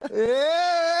Yeah.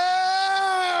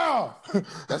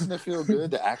 Doesn't it feel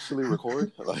good to actually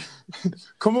record? Like,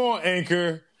 come on,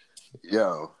 Anchor.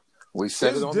 Yo, we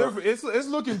said It's it on different. It's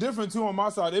looking different too on my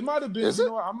side. It might have been. Is You it?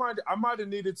 know, I might have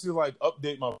needed to like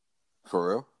update my. For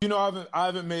real? You know, I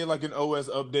haven't made like an OS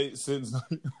update since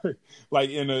like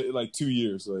in 2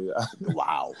 years. So yeah.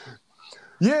 Wow.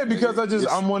 Yeah, because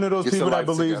I'm one of those people that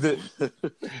believes that.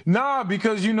 Nah,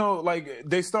 because you know, like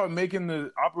they start making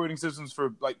the operating systems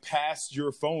for like past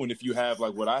your phone if you have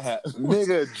like what I have.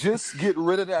 Nigga, just get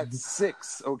rid of that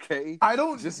 6, okay? I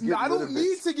don't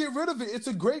need to get rid of it. It's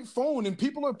a great phone, and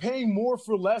people are paying more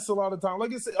for less a lot of time.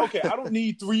 Like I said, okay, I don't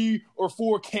need 3 or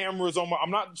 4 cameras on my. I'm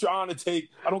not trying to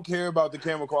take. I don't care about the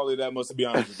camera quality that much, to be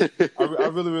honest with you. I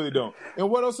really, really don't.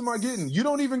 And what else am I getting? You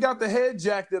don't even got the head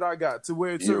jack that I got to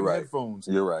wear certain headphones.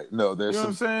 You're right. No, there's you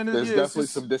know some. There's definitely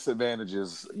some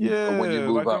disadvantages. When you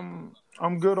move up.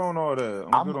 I'm good on all that.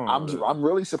 I'm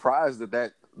really surprised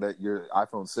that your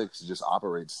iPhone 6 just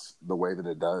operates the way that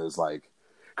it does. Like,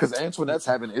 because Antoinette's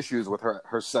having issues with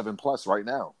her 7 Plus right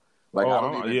now. Like,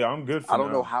 I'm good. I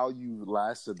don't know how you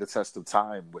lasted the test of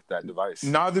time with that device.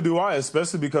 Neither do I,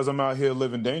 especially because I'm out here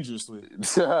living dangerously.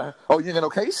 Oh, you ain't got no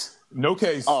case? No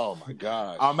case. Oh my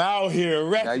God. I'm out here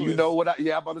reckless. Now you know what? I'm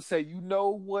about to say. You know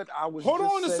what I was. Hold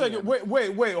on a second.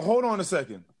 Wait. Hold on a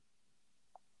second.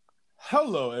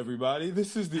 Hello, everybody.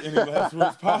 This is the Any Last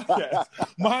Words podcast.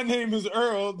 My name is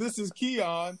Earl. This is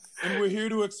Keon, and we're here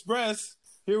to express.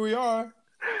 Here we are.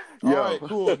 All right,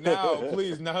 cool. Now,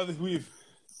 please, now that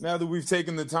we've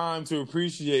taken the time to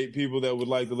appreciate people that would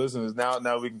like to listen to us,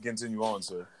 now we can continue on,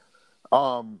 sir.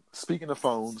 Speaking of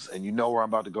phones, and you know where I'm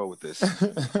about to go with this.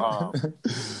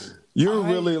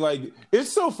 Really like.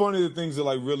 It's so funny the things that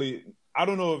like really. I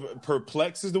don't know if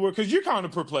perplex is the word because you're kind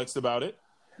of perplexed about it.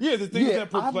 Yeah, the things that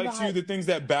perplex you, the things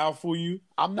that baffle you.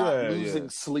 I'm not losing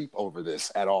sleep over this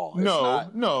at all.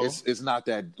 No. It's not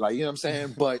that, like, you know what I'm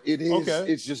saying? But it is,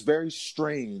 it's just very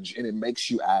strange, and it makes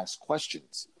you ask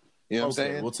questions. You know what I'm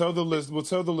saying? We'll tell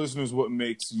the listeners what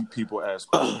makes you people ask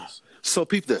questions. So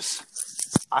peep this.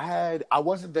 I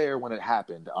wasn't there when it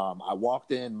happened. I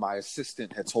walked in, my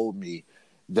assistant had told me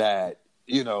that,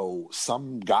 you know,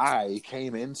 some guy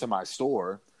came into my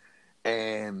store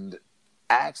and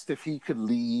asked if he could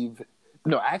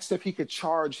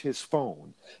charge his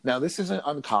phone. Now, this isn't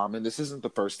uncommon. This isn't the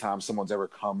first time someone's ever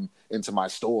come into my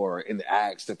store and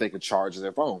asked if they could charge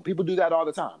their phone. People do that all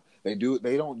the time. They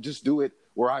don't just do it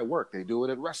where I work. They do it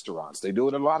at restaurants. They do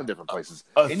it at a lot of different places.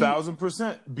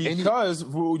 1,000%. Because,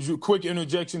 quick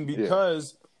interjection,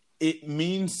 because it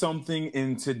means something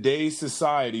in today's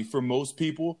society for most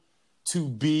people to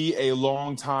be a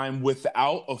long time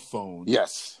without a phone.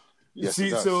 Yes. Yes, see,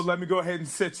 so let me go ahead and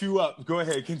set you up. Go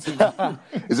ahead, continue.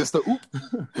 Is this the oop?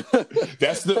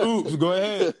 That's the oops. Go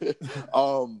ahead.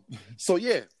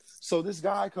 So this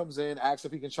guy comes in, asks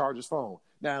if he can charge his phone.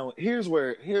 Now, here's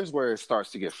where it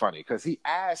starts to get funny, because he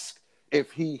asked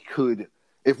if we had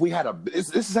a.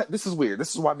 This is weird.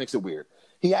 This is why it makes it weird.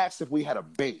 He asked if we had a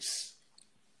base.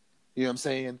 You know what I'm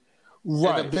saying?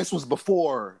 Right. And this was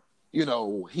before. You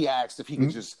know, he asked if he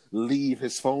could just leave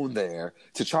his phone there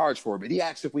to charge for it. But he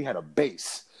asked if we had a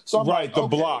base. So I'm like, the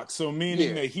block. So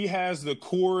meaning that he has the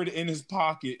cord in his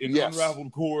pocket, an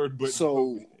unraveled cord. But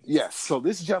so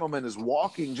this gentleman is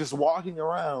walking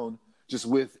around just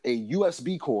with a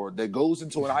USB cord that goes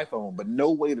into an iPhone, but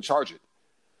no way to charge it.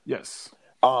 Yes.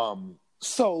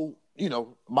 So, you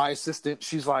know, my assistant,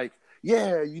 she's like,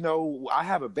 yeah, you know, I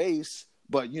have a base,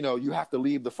 but, you know, you have to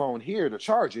leave the phone here to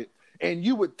charge it. And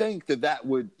you would think that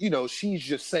would, you know, she's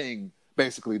just saying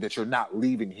basically that you're not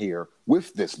leaving here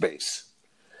with this base.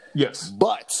 Yes.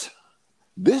 But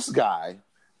this guy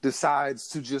decides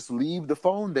to just leave the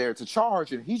phone there to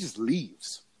charge, and he just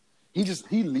leaves.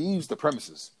 He leaves the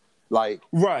premises, like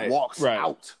walks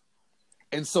out.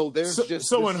 And so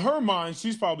So in her mind,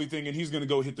 she's probably thinking he's going to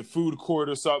go hit the food court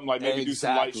or something, like maybe do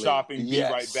some light shopping, be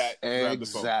right back, grab the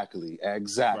phone.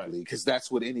 Exactly. Because that's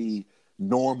what any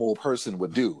normal person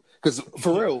would do. Because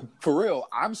for real,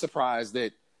 I'm surprised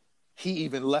that he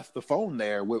even left the phone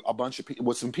there with a bunch of people,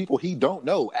 with some people he don't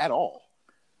know at all.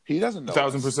 He doesn't know.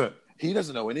 1,000%. He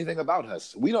doesn't know anything about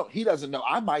us. He doesn't know.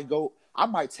 I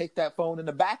might take that phone in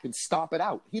the back and stomp it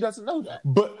out. He doesn't know that.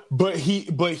 But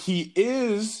he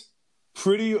is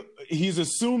he's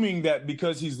assuming that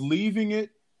because he's leaving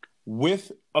it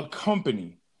with a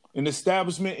company, an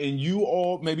establishment, and you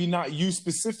all, maybe not you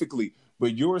specifically,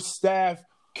 but your staff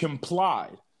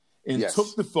complied and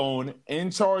took the phone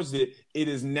and charged it. It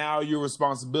is now your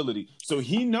responsibility. So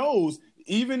he knows,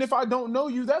 even if I don't know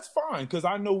you, that's fine, because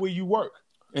I know where you work.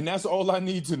 And that's all I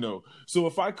need to know. So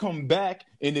if I come back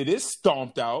and it is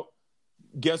stomped out,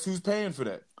 guess who's paying for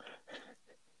that?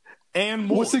 And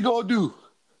more. What's he gonna do?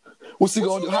 What's he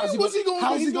gonna do? How's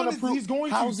he gonna prove? He's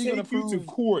going to take you to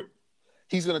court.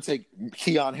 He's gonna take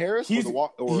Keon Harris he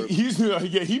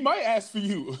might ask for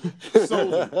you.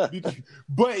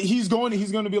 But he's going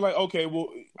to be like, okay, well,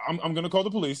 I'm gonna call the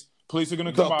police. Police are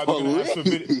gonna come by. They're gonna ask for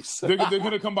video. They're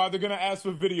gonna come by. They're gonna ask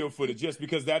for video footage. Yes,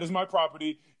 because that is my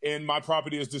property, and my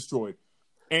property is destroyed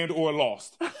and or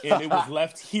lost, and it was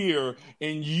left here.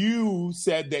 And you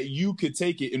said that you could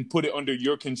take it and put it under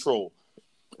your control.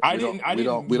 We don't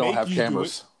have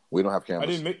cameras. We don't have cameras. I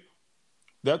didn't make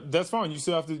that. That's fine. You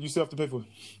still have to pay for it.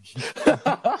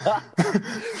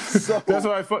 That's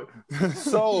what I thought.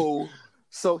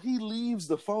 So he leaves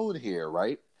the phone here,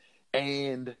 right?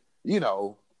 And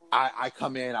I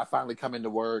come in. I finally come into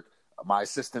work. My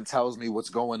assistant tells me what's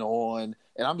going on,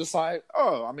 and I'm just like,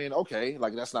 oh, I mean, okay,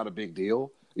 like that's not a big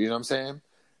deal. You know what I'm saying?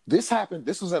 This happened.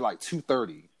 This was at like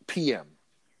 2:30 p.m.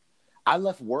 I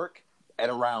left work at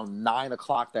around 9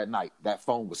 o'clock that night. That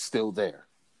phone was still there.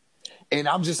 And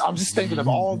I'm just thinking of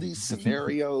all these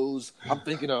scenarios. I'm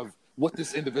thinking of what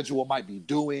this individual might be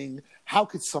doing. How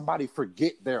could somebody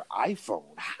forget their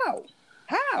iPhone? How?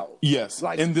 Yes.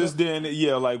 Like in this day and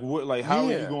how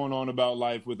are you going on about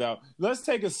life without? Let's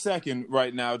take a second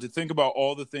right now to think about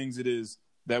all the things it is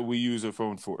that we use a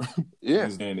phone for in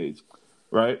this day and age.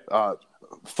 Right?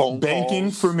 Phone banking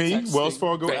calls, for me, texting, Wells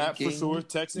Fargo app for sure,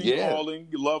 texting, calling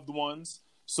your loved ones,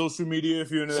 social media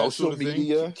if you're into that sort of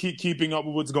thing, keeping up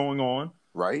with what's going on,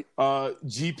 right?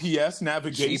 GPS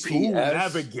navigation,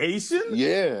 navigation,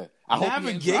 yeah.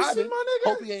 Navigation, my nigga.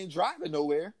 Hope he ain't driving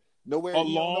nowhere.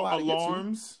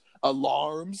 Alarms,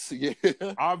 yeah.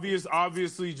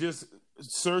 Obviously, just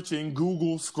searching,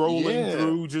 Google, scrolling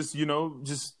through, just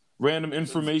random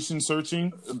information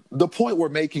searching. The point we're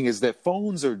making is that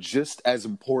phones are just as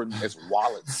important as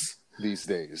wallets these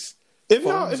days. If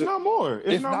not more.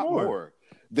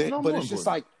 But it's just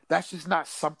like, that's just not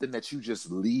something that you just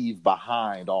leave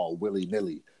behind all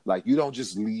willy-nilly. Like, you don't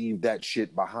just leave that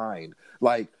shit behind.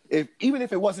 Like, even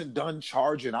if it wasn't done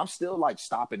charging, I'm still like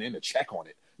stopping in to check on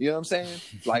it. You know what I'm saying?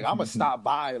 Like, I'm gonna stop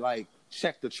by, like,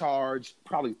 check the charge,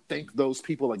 probably thank those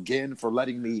people again for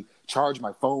letting me charge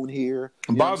my phone here.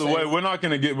 By the way, we're not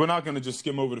gonna just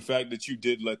skim over the fact that you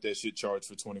did let that shit charge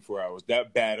for 24 hours.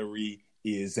 That battery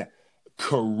is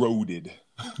corroded.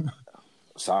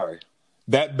 Sorry.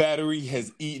 That battery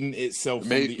has eaten itself from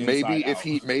the inside out.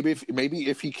 Maybe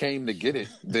if he came to get it,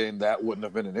 then that wouldn't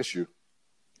have been an issue.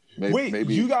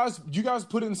 Maybe. You guys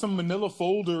put it in some manila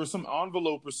folder or some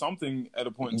envelope or something at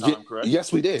a point in time, correct?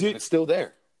 Yes, we did. It's still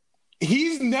there.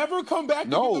 He's never come back.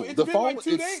 No, it's the been phone like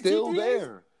 2 days, is still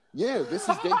there. Yeah, this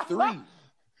is day 3.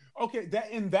 Okay,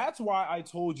 that's why I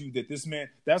told you that this man.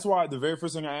 That's why the very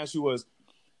first thing I asked you was,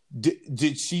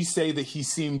 did she say that he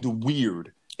seemed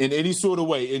weird in any sort of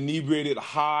way, inebriated,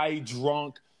 high,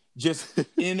 drunk, just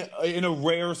in a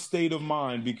rare state of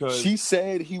mind? Because she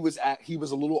said he was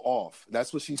a little off.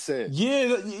 That's what she said.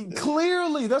 Yeah,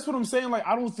 clearly, that's what I'm saying. Like,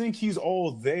 I don't think he's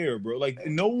all there, bro. Like,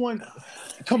 no one.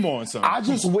 Come on, son. I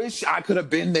just wish I could have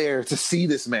been there to see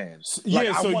this man.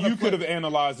 Like, so you could have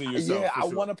analyzed it yourself. Yeah, I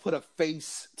want to put a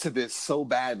face to this so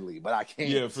badly, but I can't.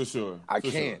 Yeah, for sure. I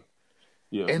can't.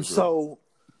 Yeah, and so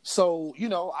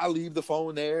I leave the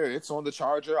phone there. It's on the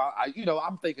charger.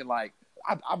 I'm thinking like,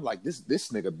 I'm like, this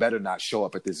nigga better not show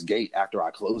up at this gate after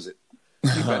I close it.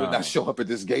 He better not show up at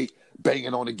this gate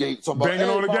banging on the gate. My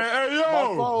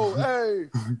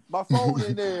phone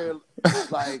in there.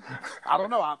 Like, I don't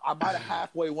know. I might have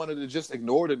halfway wanted to just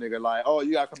ignore the nigga. Like, oh,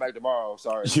 you gotta come back tomorrow.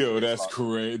 Sorry. Yo, that's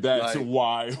crazy. That's like,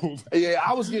 wild. Yeah,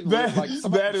 I was getting crazy.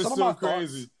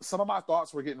 Some of my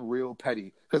thoughts were getting real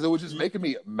petty because it was just making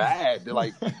me mad. That,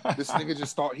 like, this nigga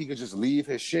just thought he could just leave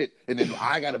his shit, and then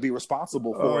I got to be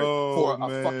responsible for it for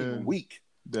a fucking week.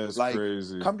 That's like,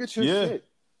 crazy. Come get your shit.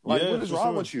 Like, what is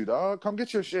wrong with you, dog? Come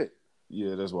get your shit.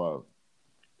 Yeah, that's wild.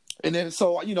 And then,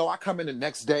 so, I come in the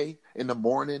next day in the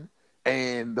morning,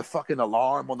 and the fucking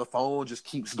alarm on the phone just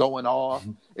keeps going off.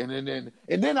 And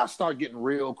then I start getting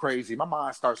real crazy. My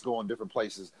mind starts going different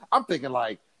places. I'm thinking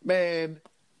like, man,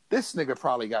 this nigga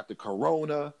probably got the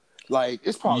corona. Like,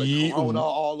 it's probably corona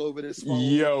all over this phone.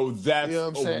 Yo,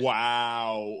 that's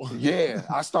wow. Yeah,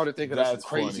 I started thinking that's some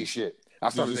crazy shit. I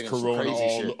started thinking corona some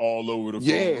crazy shit all over the phone.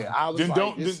 Yeah, I was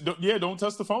don't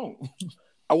touch the phone.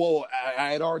 Well,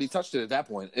 I had already touched it at that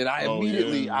point, and I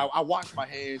immediately yeah. I washed my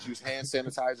hands, used hand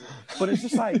sanitizer. But it's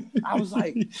just like I was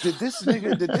like, did this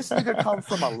nigga come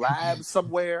from a lab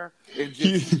somewhere and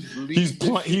just he's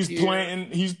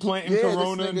planting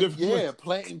Corona in different places.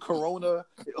 Planting Corona.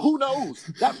 Who knows?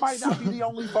 That might not be the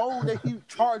only phone that he's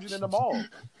charging in the mall.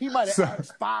 He might have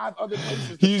asked 5 other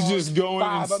places. He's just going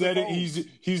and setting.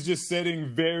 He's just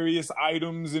setting various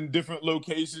items in different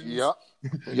locations. Yep.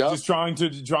 Just trying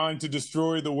to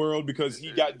destroy the world because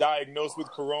he got diagnosed with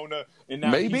Corona, and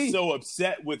now he's so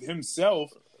upset with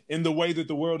himself in the way that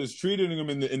the world is treating him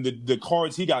in the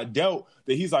cards he got dealt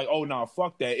that he's like, oh nah,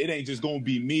 fuck that. It ain't just gonna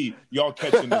be me. Y'all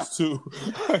catching this too.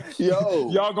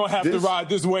 Y'all gonna have to ride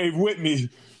this wave with me.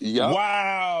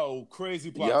 Wow, crazy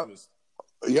plot twist.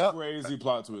 Crazy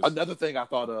plot twist. Another thing I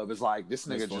thought of is like this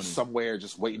nigga just somewhere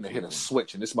just waiting to hit a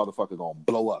switch and this motherfucker gonna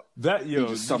blow up.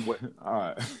 Just somewhere. All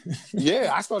right.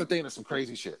 I started thinking of some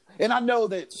crazy shit, and I know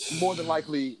that more than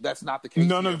likely that's not the case.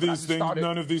 None of these things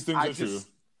are true.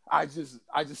 I just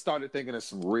started thinking of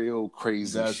some real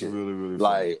crazy shit. That's really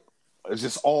like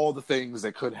just all the things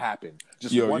that could happen.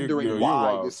 Just wondering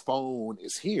why this phone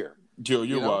is here. Joe,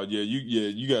 you're wild. Yeah,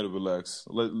 you gotta relax.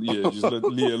 Let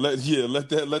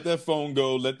that phone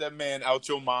go. Let that man out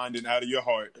your mind and out of your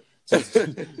heart.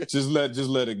 Just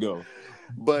let it go.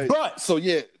 But so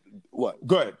what?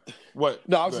 Go ahead. What?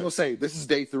 No, I was gonna say this is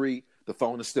day 3. The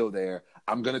phone is still there.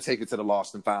 I'm gonna take it to the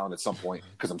lost and found at some point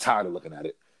because I'm tired of looking at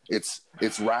it. It's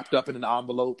wrapped up in an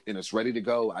envelope and it's ready to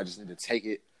go. I just need to take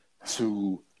it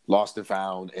to lost and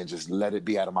found and just let it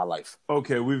be out of my life.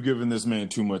 Okay, we've given this man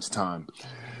too much time.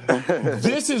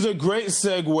 This is a great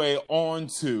segue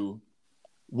onto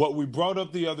what we brought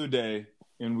up the other day,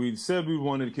 and we said we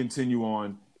wanted to continue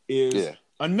on, is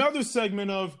another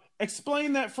segment of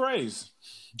explain that phrase.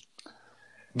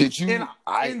 Did you?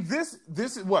 And this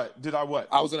is what? Did I what?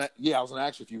 I was gonna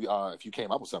ask you if you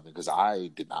came up with something because I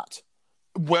did not.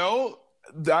 Well,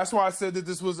 that's why I said that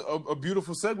this was a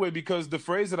beautiful segue because the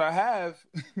phrase that I have.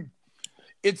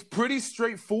 It's pretty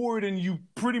straightforward, and you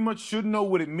pretty much should know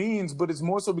what it means, but it's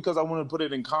more so because I want to put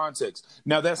it in context.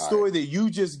 Now, that story that you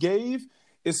just gave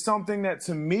is something that,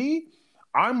 to me,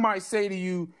 I might say to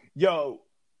you, yo,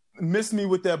 miss me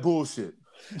with that bullshit.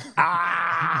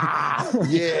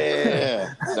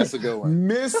 Yeah. That's a good one.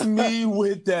 Miss me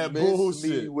with that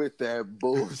bullshit. Miss me with that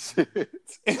bullshit.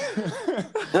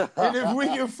 And if we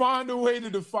can find a way to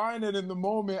define it in the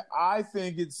moment, I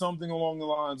think it's something along the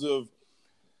lines of,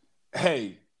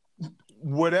 hey,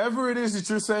 whatever it is that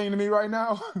you're saying to me right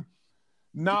now,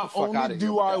 not only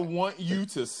do I want you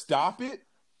to stop it,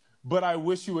 but I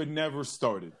wish you had never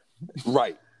started.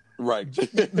 Right.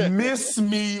 Miss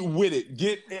me with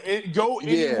it. Go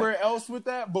anywhere else with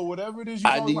that, but whatever it is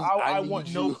I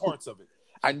want no parts of it.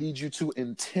 I need you to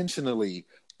intentionally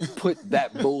put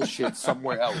that bullshit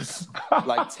somewhere else.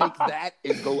 Like, take that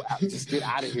and go out. Just get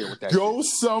out of here with that. Go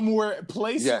somewhere,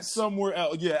 place it somewhere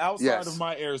else. Yeah, outside of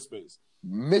my airspace.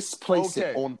 Misplace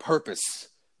it on purpose.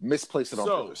 Misplace it on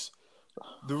purpose.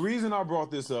 The reason I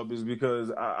brought this up is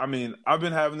because, I've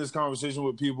been having this conversation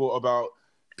with people about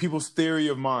people's theory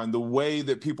of mind, the way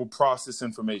that people process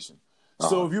information.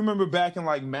 So if you remember back in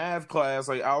like math class,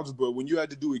 like algebra, when you had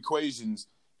to do equations,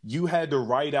 you had to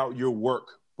write out your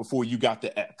work before you got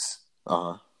the X.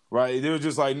 Right? They were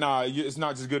just like, nah, it's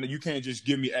not just good. You can't just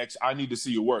give me X. I need to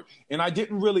see your work. And I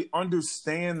didn't really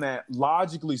understand that,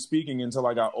 logically speaking, until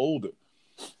I got older,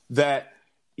 that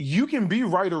you can be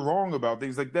right or wrong about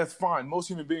things. Like, that's fine. Most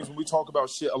human beings, when we talk about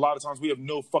shit, a lot of times we have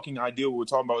no fucking idea what we're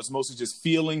talking about. It's mostly just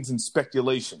feelings and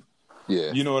speculation.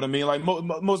 Yeah. You know what I mean? Like,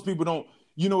 most people don't,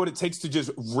 you know what it takes to just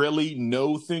really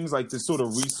know things, like the sort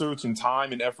of research and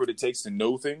time and effort it takes to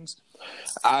know things?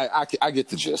 I get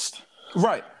the gist.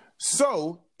 Right.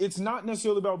 So it's not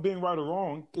necessarily about being right or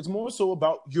wrong. It's more so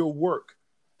about your work.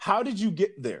 How did you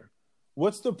get there?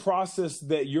 What's the process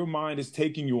that your mind is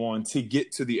taking you on to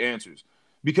get to the answers?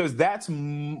 Because that's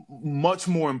much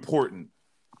more important.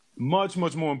 Much,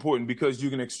 much more important, because you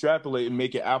can extrapolate and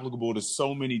make it applicable to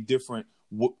so many different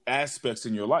aspects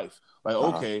in your life. Like,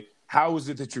 okay, how is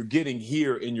it that you're getting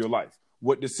here in your life?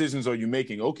 What decisions are you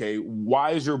making? Okay, why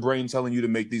is your brain telling you to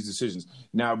make these decisions?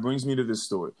 Now, it brings me to this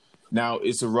story. Now,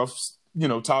 it's a rough,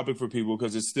 topic for people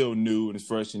because it's still new and it's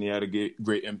fresh and he had a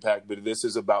great impact. But this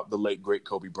is about the late, great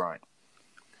Kobe Bryant.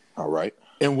 All right.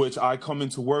 In which I come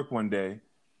into work one day.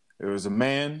 There was a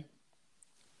man.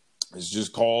 Let's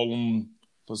call him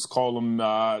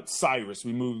Cyrus.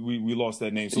 We lost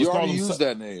that name. So you already used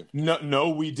that name. No,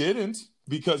 we didn't,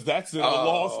 because that's in a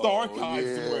lost archive.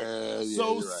 Right.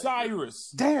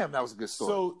 Cyrus. Damn, that was a good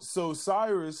story. So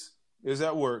Cyrus is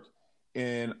at work,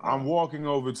 and I'm walking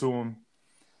over to him,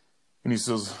 And he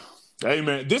says, hey,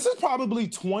 man, this is probably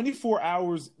 24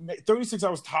 hours, 36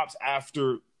 hours tops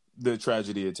after the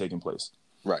tragedy had taken place.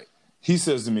 Right. He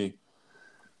says to me,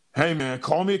 hey, man,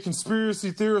 call me a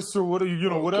conspiracy theorist or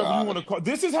whatever, whatever you want to call.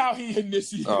 This is how he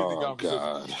initiated the conversation.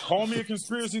 God. Call me a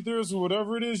conspiracy theorist or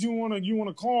whatever it is you want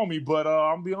to call me. But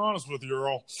I'll be honest with you,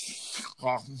 Earl.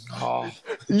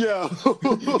 Yeah.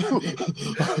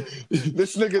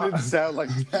 This nigga didn't sound like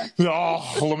that.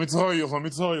 Let me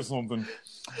tell you something.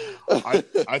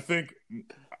 I think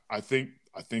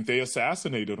they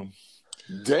assassinated him.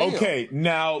 Damn. Okay,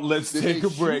 now let's take a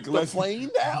break. Let's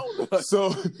plane down. This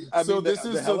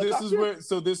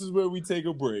is where we take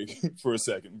a break for a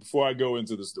second before I go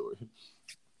into the story.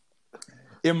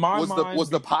 In my mind, was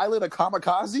the pilot a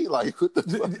kamikaze? Like, what the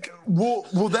fuck?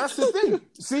 Well, that's the thing.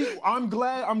 See, I'm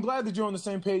glad that you're on the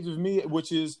same page with me,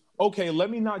 which is okay. Let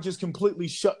me not just completely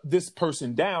shut this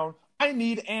person down. I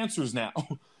need answers now.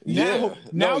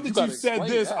 Now that you've said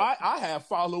this, I have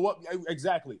follow up.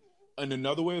 Exactly. And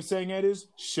another way of saying that is,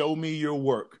 show me your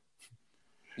work.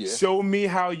 Yeah. Show me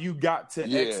how you got to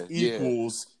X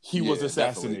equals he was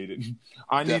assassinated. Definitely.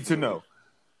 I need to know.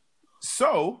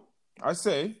 So I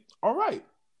say, all right,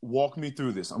 walk me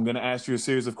through this. I'm going to ask you a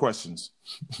series of questions.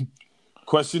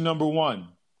 Question number 1,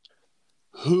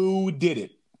 who did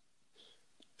it?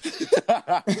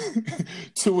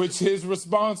 To which his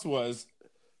response was,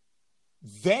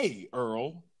 they,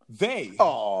 Earl, they.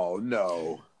 Oh,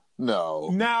 no. No.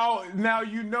 Now,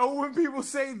 when people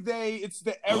say they, it's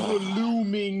the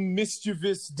ever-looming,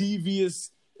 mischievous, devious,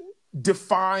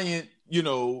 defiant,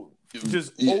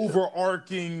 just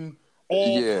overarching,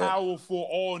 all-powerful,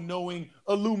 all-knowing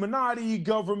Illuminati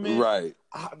government. Right.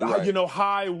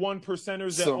 High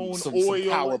one-percenters that own oil. Some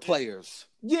power players.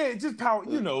 Yeah, just power,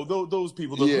 those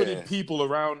people, the hooded people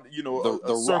around,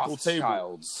 the circle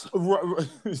table.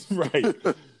 Right.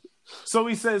 So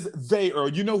he says, they, Earl.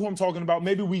 You know who I'm talking about?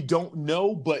 Maybe we don't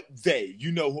know, but they.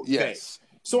 You know who they.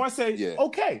 So I say,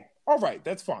 okay, all right,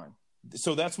 that's fine.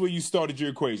 So that's where you started your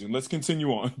equation. Let's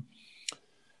continue on.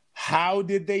 How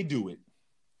did they do it?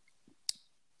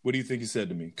 What do you think he said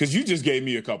to me? Because you just gave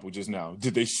me a couple just now.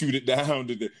 Did they shoot it down?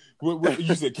 You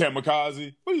said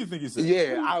kamikaze? What do you think he said?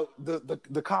 Yeah, the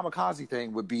kamikaze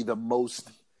thing would be the most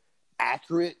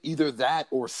accurate. Either that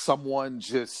or someone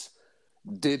just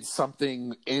did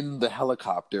something in the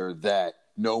helicopter that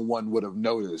no one would have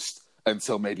noticed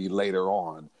until maybe later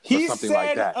on. He something said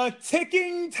like that. A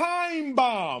ticking time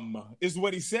bomb is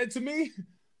what he said to me.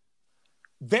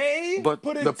 They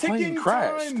put a ticking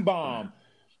time bomb.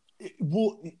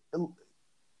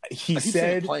 He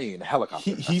said plane,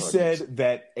 helicopter. He said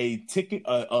that a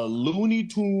Looney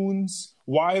Tunes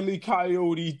Wile E.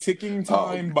 Coyote ticking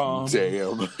time bomb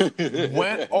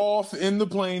went off in the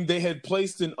plane. They had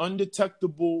placed an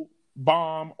undetectable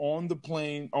bomb on the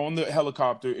plane, on the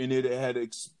helicopter, and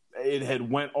it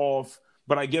had went off.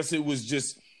 But I guess it was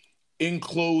just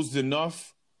enclosed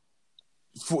enough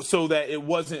so that it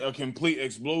wasn't a complete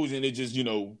explosion. It just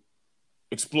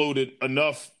exploded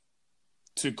enough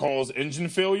to cause engine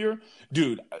failure.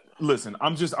 Dude, listen,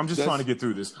 I'm just trying to get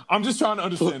through this. I'm just trying to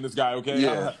understand this guy,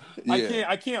 okay?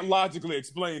 I can't logically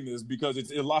explain this because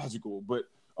it's illogical, but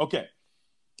okay.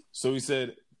 So he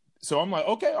said, so I'm like,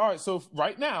 okay, all right. So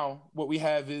right now what we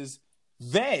have is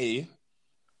they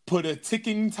put an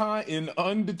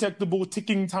undetectable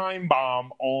ticking time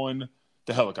bomb on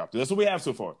the helicopter. That's what we have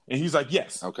so far. And he's like,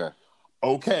 yes.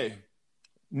 Okay.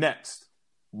 Next.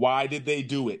 Why did they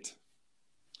do it?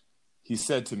 He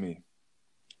said to me,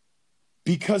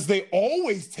 because they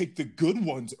always take the good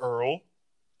ones, Earl.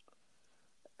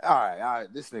 All right.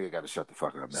 This nigga got to shut the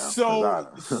fuck up now.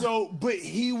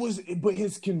 But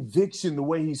his conviction, the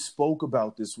way he spoke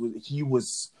about this,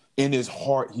 was in his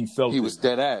heart. He felt he was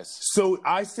dead ass. So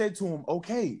I said to him,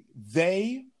 okay,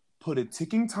 they put a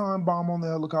ticking time bomb on the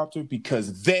helicopter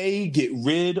because they get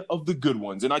rid of the good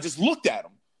ones. And I just looked at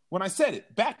him when I said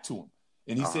it back to him.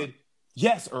 And he said,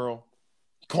 yes, Earl.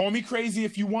 Call me crazy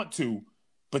if you want to,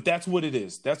 but that's what it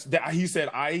is. He said,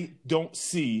 I don't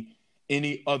see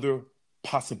any other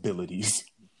possibilities.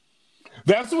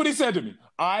 That's what he said to me.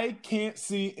 I can't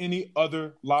see any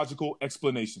other logical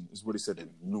explanation, is what he said to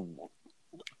me. No.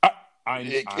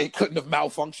 It couldn't have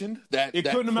malfunctioned. It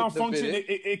couldn't have malfunctioned.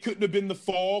 It couldn't have been the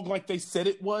fog like they said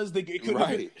it was. It couldn't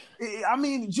have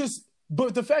been.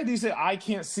 But the fact that he said, I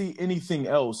can't see anything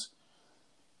else.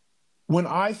 When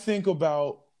I think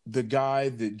about the guy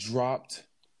that dropped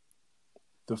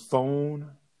the phone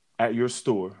at your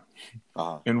store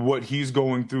and what he's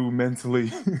going through mentally.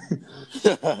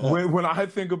 when I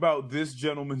think about this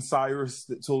gentleman, Cyrus,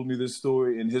 that told me this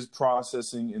story and his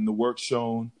processing and the work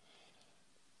shown,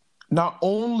 not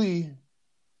only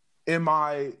am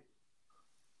I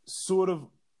sort of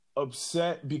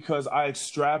upset because I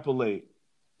extrapolate?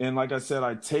 And like I said,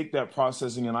 I take that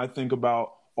processing and I think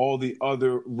about all the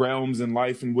other realms in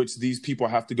life in which these people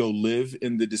have to go live,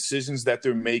 and the decisions that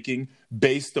they're making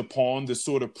based upon the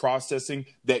sort of processing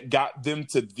that got them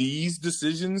to these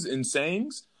decisions and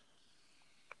sayings.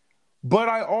 But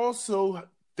I also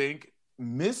think,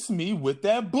 miss me with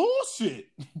that bullshit.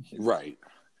 Right.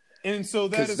 And so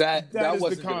that is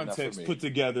the context put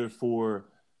together for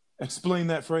explain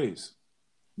that phrase.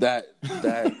 That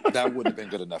wouldn't have been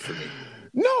good enough for me.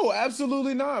 No,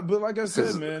 absolutely not. But like I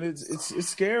said, man, it's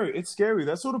scary. It's scary.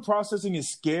 That sort of processing is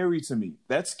scary to me.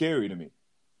 That's scary to me.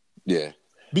 Yeah.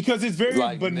 Because it's very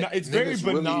like, it's very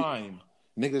benign.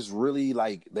 Niggas really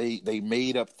like they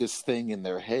made up this thing in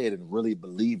their head and really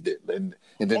believed it, and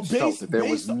then felt that there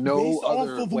was no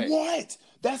other way. What?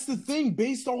 That's the thing.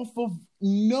 Based off of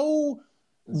no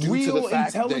Due real to the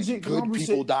fact intelligent that good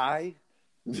people die.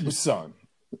 Son.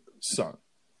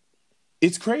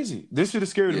 It's crazy. This shit is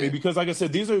scary to me because, like I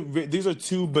said, these are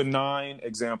two benign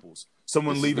examples.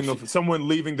 Someone leaving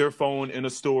their phone in a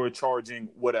store charging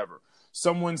whatever.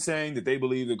 Someone saying that they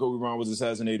believe that Kobe Bryant was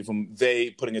assassinated from they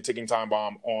putting a ticking time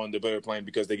bomb on the airplane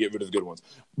because they get rid of the good ones.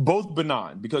 Both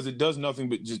benign because it does nothing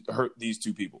but just hurt these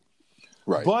two people.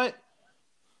 Right. But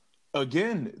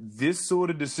again, this sort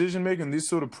of decision making, this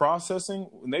sort of processing,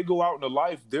 when they go out into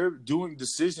life, they're doing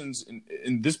decisions,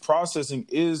 and this processing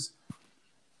is.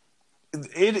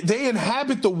 They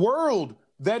inhabit the world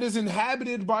that is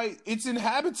inhabited by its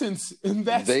inhabitants, and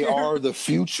they are the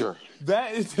future.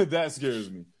 That scares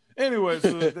me. Anyway,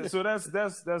 so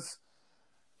that's.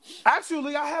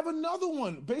 Actually, I have another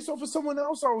one based off of someone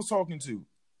else I was talking to.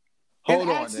 Hold on.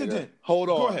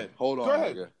 Go ahead. Go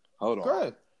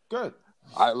ahead. Go ahead.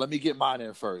 All right, let me get mine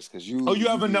in first because you. Oh, you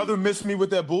have another miss me with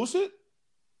that bullshit?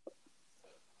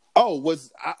 Oh,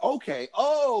 okay.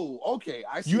 Oh, okay.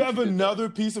 I see. You have another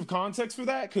piece of context for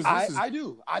that? Because I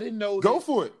do. I didn't know. Go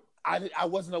for it. I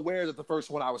wasn't aware that the first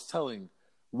one I was telling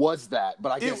was that,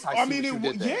 but I guess I see what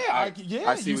you did there. I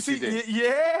see what you did.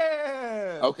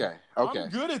 Yeah. Okay. I'm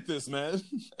good at this, man.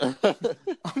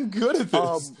 I'm good at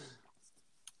this.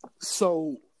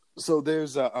 So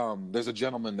there's a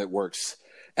gentleman that works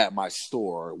at my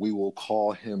store. We will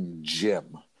call him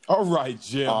Jim. All right,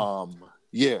 Jim.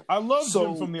 Yeah. I love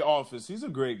Jim from The Office. He's a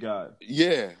great guy.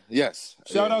 Yeah, yes.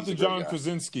 Shout out to John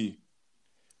Krasinski.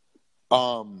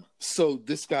 So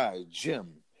this guy,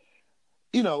 Jim,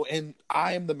 and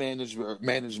I am the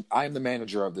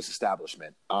manager of this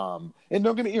establishment. And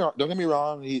don't get me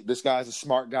wrong, this guy's a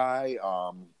smart guy.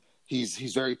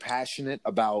 He's very passionate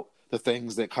about the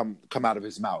things that come out of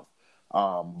his mouth.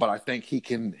 But I think he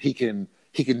can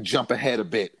jump ahead a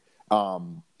bit.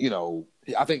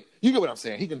 I think you get what I'm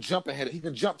saying. He can jump ahead. He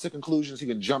can jump to conclusions. He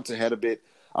can jump ahead a bit.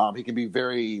 He can be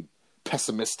very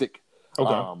pessimistic.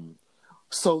 Okay.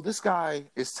 So this guy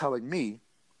is telling me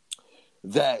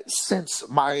that since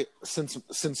my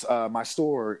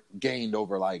store gained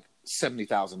over like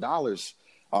 $70,000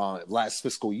 last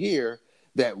fiscal year,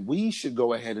 that we should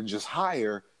go ahead and just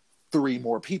hire 3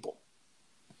 more people.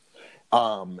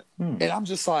 And I'm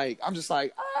just like,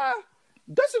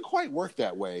 doesn't quite work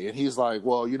that way. And he's like,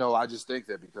 well, I just think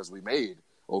that because we made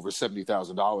over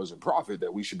 $70,000 in profit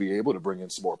that we should be able to bring in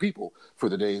some more people for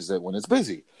the days that when it's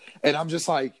busy. And I'm just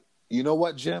like, you know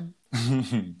what, Jim?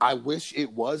 I wish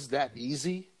it was that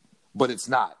easy, but it's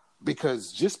not.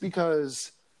 Because just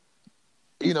because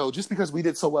we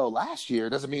did so well last year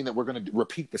doesn't mean that we're going to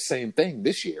repeat the same thing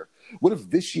this year. What if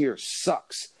this year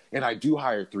sucks and I do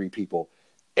hire 3 people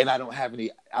and I don't have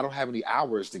any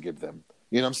hours to give them?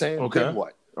 You know what I'm saying? Okay. Then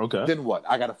what? Okay. Then what?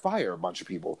 I got to fire a bunch of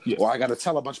people, yes. Or I got to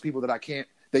tell a bunch of people that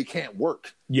they can't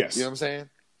work. Yes. You know what I'm saying?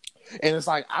 And it's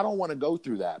like, I don't want to go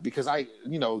through that because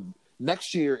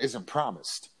next year isn't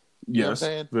promised. You know what I'm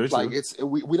saying? Very like true.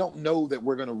 We don't know that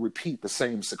we're going to repeat the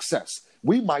same success.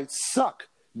 We might suck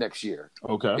next year.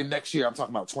 Okay. And next year, I'm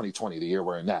talking about 2020, the year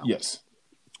we're in now. Yes.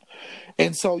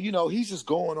 And so, he's just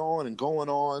going on,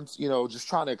 just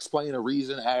trying to explain a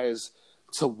reason as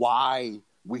to why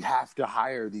we have to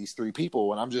hire these 3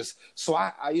 people. And I'm just, so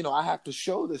I have to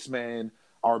show this man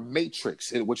our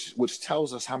matrix, which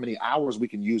tells us how many hours we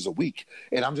can use a week.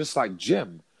 And I'm just like,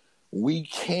 Jim, we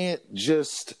can't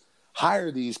just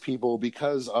hire these people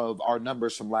because of our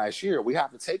numbers from last year. We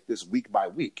have to take this week by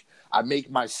week. I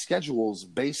make my schedules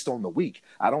based on the week.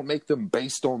 I don't make them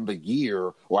based on the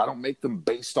year, or I don't make them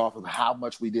based off of how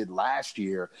much we did last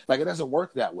year. Like, it doesn't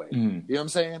work that way. You know what I'm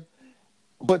saying?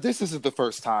 But this isn't the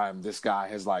first time this guy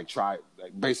has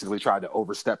basically tried to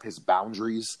overstep his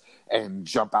boundaries and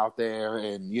jump out there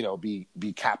and, you know, be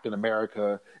Captain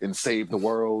America and save the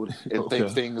world and think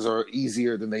things are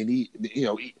easier than they need, you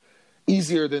know,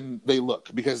 easier than they look,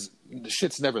 because the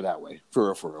shit's never that way,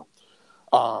 for real.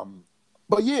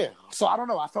 But yeah, so I don't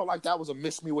know. I felt like that was a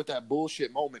miss me with that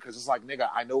bullshit moment, because it's like, nigga,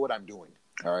 I know what I'm doing.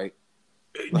 All right.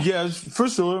 Yeah, for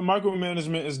sure.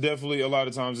 Micromanagement is definitely, a lot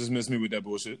of times, just miss me with that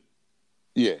bullshit.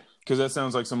 Yeah, because that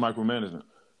sounds like some micromanagement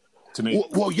to me.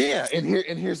 Well, yeah, and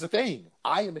here's the thing: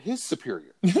 I am his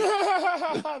superior.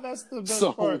 That's the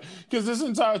best part. Because this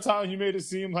entire time you made it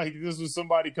seem like this was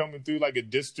somebody coming through, like a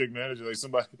district manager, like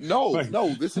somebody.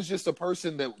 No, this is just a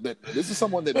person that this is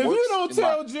someone that. If works you don't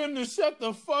tell Jim to shut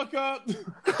the fuck up,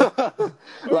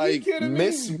 like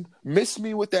miss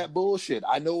me with that bullshit.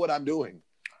 I know what I'm doing.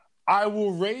 I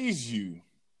will raise you.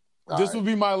 This will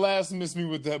be my last miss me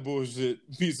with that bullshit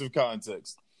piece of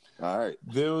context. All right.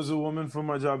 There was a woman from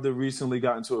my job that recently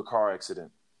got into a car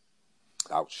accident.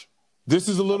 Ouch. This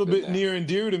is a little bit near and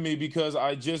dear to me, because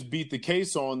I just beat the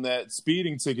case on that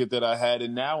speeding ticket that I had,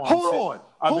 and now Hold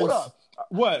up.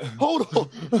 What? Hold on.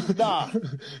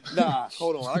 Nah.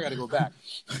 Hold on. I gotta go back.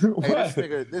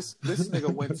 Hey, this nigga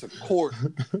went to court.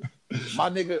 My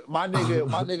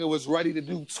nigga was ready to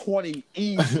do 20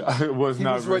 easy. He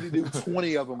was ready to do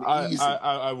 20 of them easy.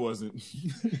 I wasn't.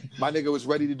 My nigga was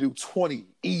ready to do 20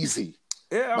 easy.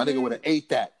 Yeah, nigga would have ate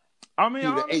that. I mean, he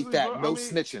would have ate that. Bro, no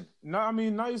snitching. No, I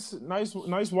mean, nice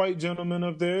white gentleman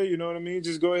up there. You know what I mean?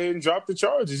 Just go ahead and drop the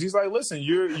charges. He's like, listen,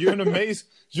 you're an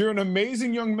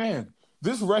amazing young man.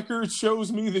 This record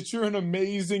shows me that you're an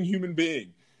amazing human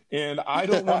being, and I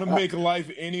don't want to make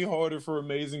life any harder for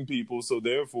amazing people. So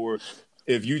therefore,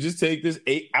 if you just take this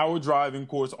 8-hour driving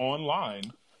course online,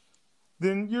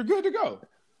 then you're good to go.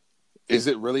 Is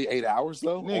it really 8 hours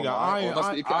though? Nigga,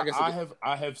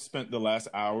 I have spent the last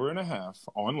hour and a half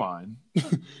online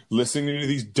listening to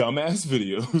these dumbass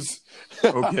videos,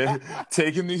 okay,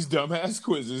 taking these dumbass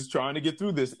quizzes, trying to get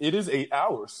through this. It is 8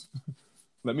 hours.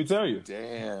 Let me tell you.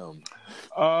 Damn.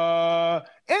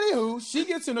 Anywho, she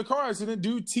gets in a car accident.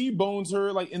 Dude T-bones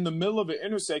her like in the middle of an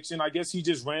intersection. I guess he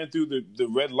just ran through the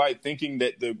red light thinking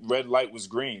that the red light was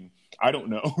green. I don't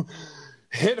know.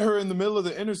 Hit her in the middle of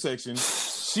the intersection.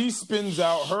 She spins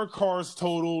out. Her car's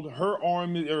totaled. Her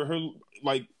arm or her,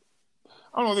 like,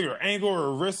 I don't know, her ankle or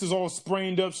her wrist is all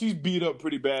sprained up. She's beat up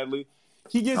pretty badly.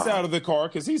 He gets out of the car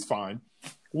because he's fine.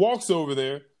 Walks over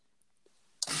there.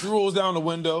 She rolls down the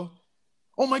window.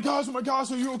 Oh my gosh,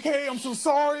 are you okay? I'm so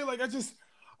sorry. Like,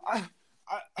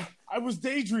 I was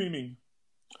daydreaming.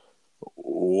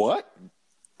 What?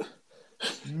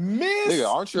 Miss nigga,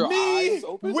 aren't your me eyes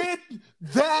open? With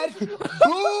that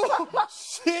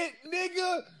bullshit,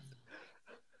 nigga.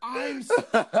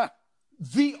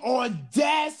 The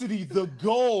audacity, the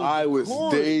goal. I was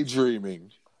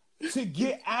daydreaming. To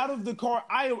get out of the car.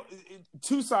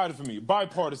 Two-sided for me,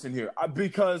 bipartisan here,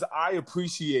 because I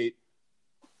appreciate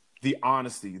the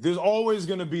honesty. There's always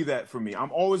going to be that for me.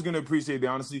 I'm always going to appreciate the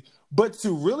honesty. But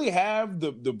to really have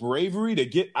the bravery to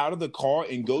get out of the car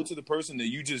and go to the person that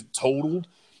you just totaled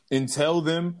and tell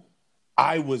them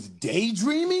I was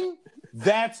daydreaming,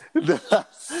 that's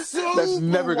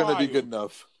never going to be good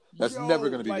enough. That's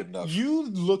never going to be good enough. You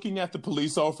looking at the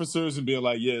police officers and being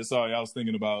like, yeah, sorry, I was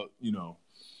thinking about, you know.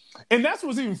 And that's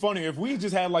what's even funnier. If we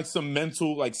just had like some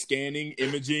mental like scanning,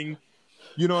 imaging,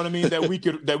 you know what I mean, that we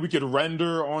could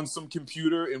render on some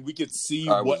computer and we could see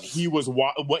what he was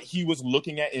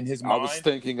looking at in his mind. I was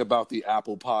thinking about the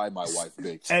apple pie my wife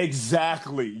baked.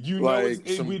 Exactly. You like,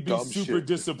 know, we'd be super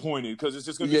disappointed because it's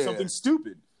just going to be something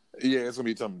stupid. Yeah, it's going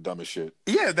to be something dumb as shit.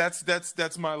 Yeah,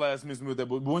 that's my last miss with that.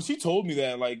 But when she told me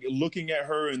that, like looking at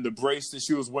her and the brace that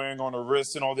she was wearing on her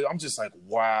wrist and all that, I'm just like,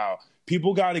 wow.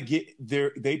 People got to get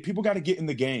people got to get in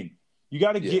the game. You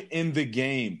got to get in the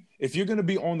game. If you're going to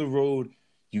be on the road,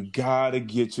 you got to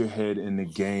get your head in the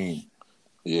game.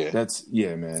 Yeah.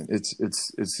 Man.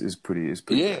 It's pretty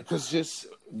yeah, because just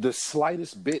the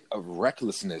slightest bit of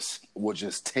recklessness will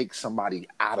just take somebody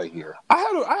out of here. I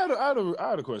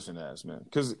had a question to ask, man,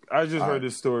 because I just heard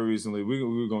this story recently.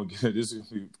 We're going to get this is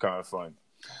gonna be kind of fun.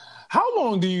 How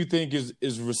long do you think is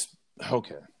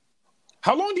okay?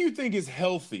 How long do you think is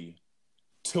healthy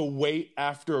to wait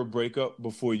after a breakup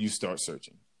before you start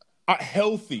searching?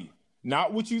 Healthy,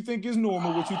 not what you think is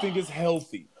normal, what you think is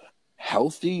healthy.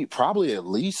 Healthy, probably at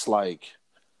least like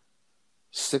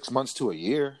 6 months to a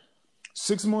year.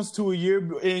 6 months to a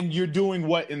year, and you're doing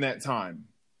what in that time?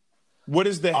 What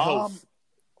is the health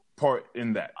part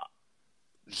in that?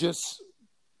 Just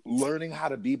learning how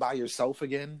to be by yourself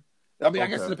again. I mean, I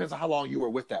guess it depends on how long you were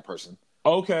with that person.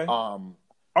 Okay.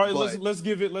 All right, But let's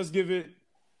give it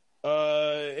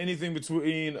anything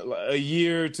between a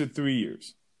year to 3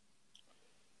 years.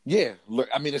 yeah, look,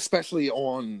 I mean, especially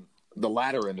on the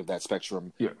latter end of that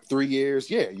spectrum, 3 years,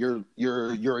 yeah,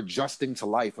 you're adjusting to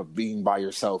life of being by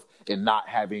yourself and not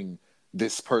having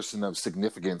this person of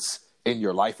significance in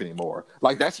your life anymore.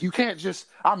 Like that's, you can't just,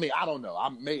 I mean, I don't know.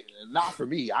 Not for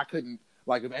me. I couldn't,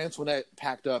 like if Antoinette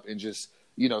packed up and just,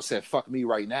 said, fuck me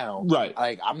right now. Right.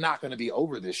 Like I'm not going to be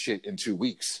over this shit in 2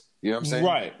 weeks. You know what I'm saying?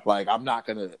 Right. Like I'm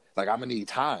going to need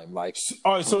time. Like,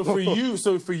 all right. So for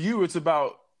you, it's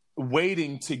about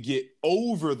waiting to get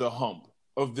over the hump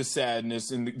of the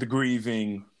sadness and the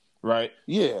grieving. Right.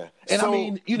 Yeah. And I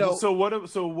mean, so what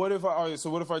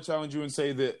if I challenge you and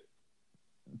say that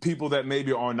people that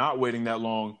maybe are not waiting that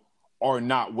long are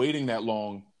not waiting that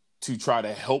long to try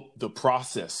to help the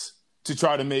process, to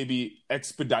try to maybe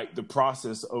expedite the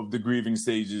process of the grieving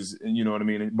stages, and you know what I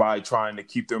mean, by trying to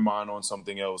keep their mind on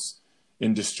something else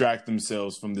and distract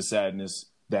themselves from the sadness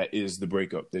that is the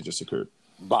breakup that just occurred.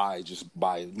 By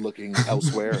looking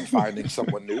elsewhere and finding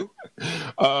someone new.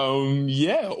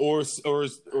 Yeah, or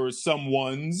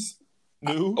someone's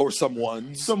new. Or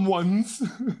someone's.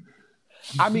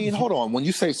 I mean, hold on. When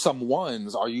you say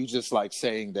someone's, are you just like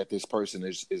saying that this person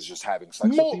is just having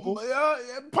sex with people?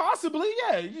 Possibly,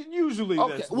 yeah. Usually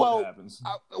that's what happens.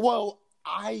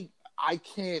 I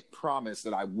can't promise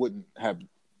that I wouldn't have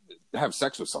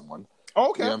sex with someone.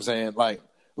 Okay. You know what I'm saying? Like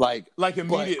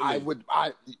immediately. I would.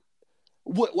 I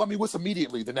mean, what's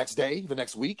immediately? The next day? The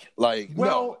next week? Like,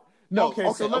 no.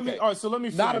 Okay. So let me frame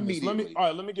not this. immediately.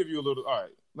 Let me give you a little. All right.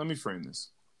 Let me frame this.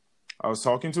 I was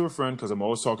talking to a friend, because I'm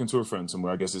always talking to a friend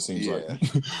somewhere, I guess it seems like.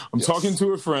 I'm talking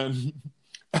to a friend.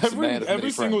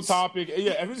 Every single topic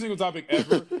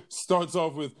ever starts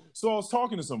off with, so I was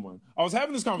talking to someone. I was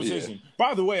having this conversation. Yeah.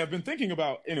 By the way, I've been thinking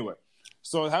about, anyway.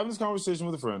 So I was having this conversation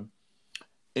with a friend,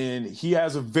 and he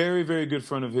has a very, very good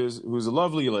friend of his who's a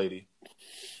lovely lady.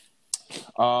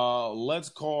 Let's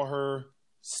call her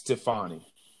Stefani.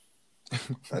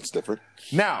 That's different.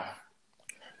 Now,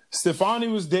 Stefani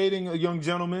was dating a young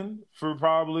gentleman for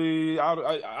probably,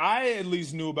 I at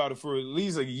least knew about it for at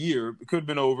least a year. It could have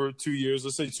been over 2 years.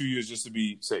 Let's say 2 years just to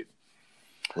be safe.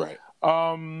 Right.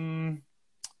 I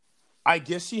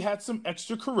guess she had some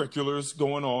extracurriculars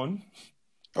going on.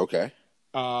 Okay.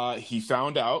 He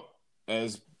found out,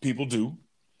 as people do.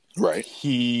 Right.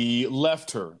 He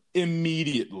left her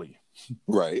immediately.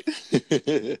 Right.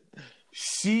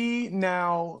 She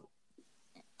now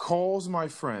calls my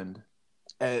friend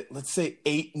at, let's say,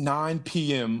 9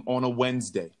 p.m. on a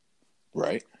Wednesday.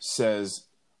 Right. Says,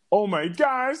 oh my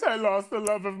gosh, I lost the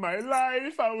love of my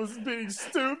life. I was being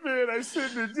stupid. I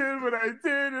shouldn't have did what I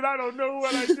did, and I don't know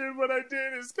what I did. What I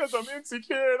did is because I'm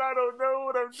insecure, and I don't know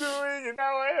what I'm doing, and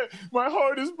now my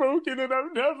heart is broken, and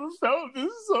I've never felt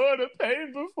this sort of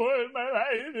pain before in my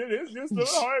life, and it's just the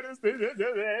hardest thing.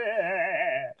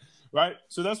 Right?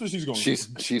 So that's what she's going through.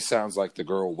 She sounds like the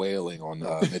girl wailing on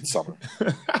Midsummer.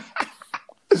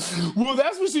 Well,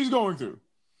 that's what she's going through.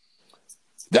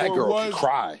 That girl can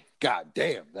cry. God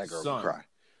damn, that girl can cry.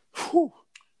 Whew.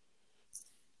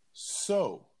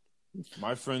 So,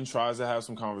 my friend tries to have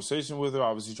some conversation with her.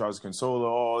 Obviously, tries to console her.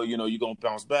 Oh, you're going to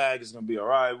bounce back. It's going to be all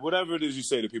right. Whatever it is you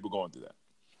say to people going through that.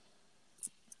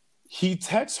 He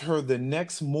texts her the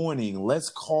next morning. Let's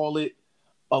call it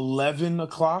 11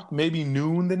 o'clock, maybe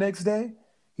noon the next day.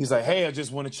 He's like, hey, I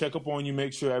just want to check up on you,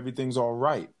 make sure everything's all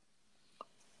right.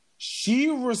 She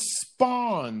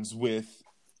responds with,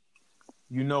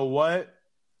 you know what?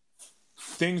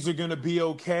 Things are going to be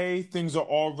okay. Things are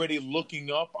already looking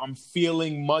up. I'm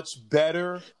feeling much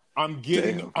better. I'm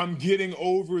getting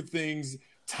over things.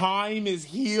 Time is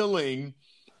healing.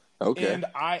 Okay.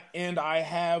 And I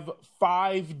have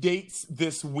 5 dates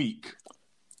this week.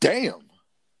 Damn.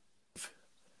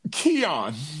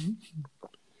 Keon.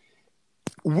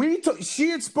 She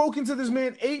had spoken to this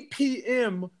man 8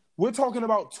 p.m. We're talking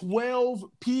about 12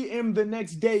 p.m. the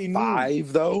next day.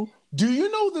 5 though? Do you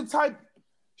know the type?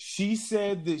 She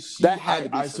said that she had to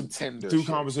be some tender through shit.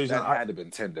 conversation. That had to have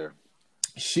been tender.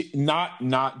 She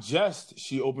not just.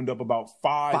 She opened up about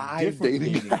 5 different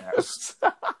dating apps.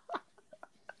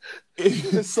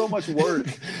 It's so much work.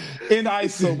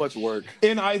 So much work.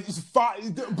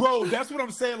 Bro, that's what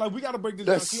I'm saying. Like, we got to break this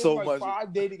down. She so had much.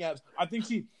 5 dating apps. I think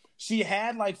she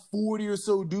had like 40 or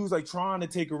so dudes like trying to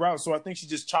take her out. So I think she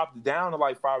just chopped it down to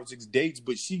like 5 or 6 dates,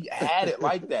 but she had it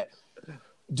like that.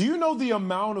 Do you know the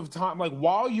amount of time, like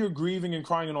while you're grieving and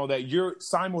crying and all that, you're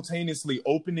simultaneously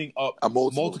opening up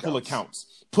multiple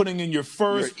accounts, putting in your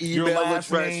first, your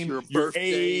last name, your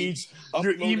age,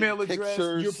 your email address,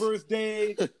 your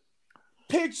birthday.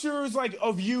 pictures like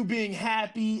of you being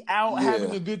happy, out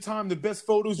having a good time, the best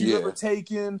photos you've ever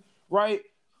taken, right?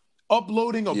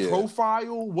 Uploading a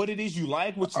profile, what it is you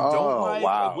like, what you don't like,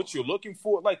 like what you're looking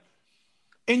for, like,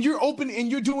 and you're open and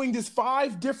you're doing this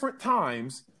 5 different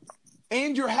times,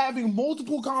 and you're having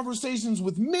multiple conversations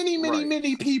with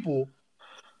many people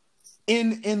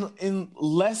in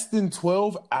less than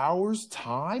 12 hours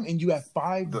time, and you have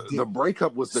 5. The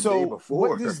breakup was the day before.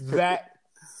 What does that?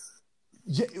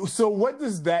 So what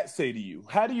does that say to you?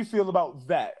 How do you feel about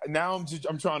that? Now I'm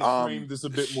trying to frame this a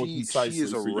bit more concisely. She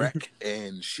is a wreck,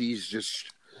 and she's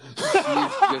just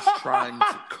trying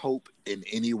to cope in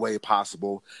any way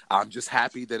possible. I'm just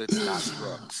happy that it's not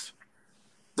drugs.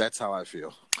 That's how I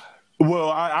feel.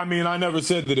 Well, I mean, I never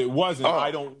said that it wasn't.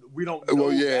 We don't know.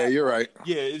 Well, yeah, you're right.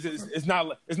 Yeah, it's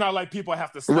not like people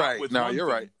have to stop with no, one you're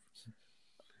thing. right.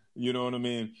 You know what I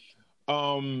mean?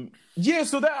 Yeah,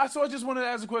 so I just wanted to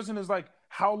ask the question is like,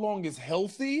 how long is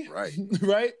healthy? Right.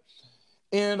 Right?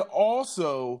 And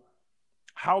also,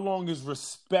 how long is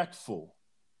respectful?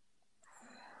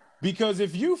 Because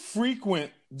if you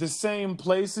frequent the same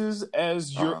places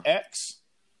as your ex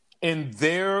and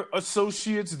their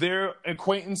associates, their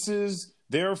acquaintances,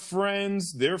 their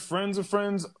friends of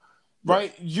friends,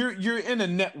 right? You're in a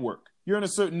network. You're in a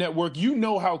certain network. You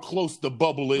know how close the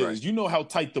bubble is. Right. You know how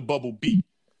tight the bubble be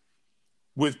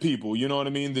with people. You know what I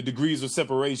mean? The degrees of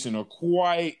separation are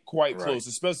quite close,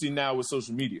 especially now with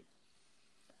social media.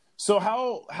 So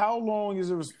how long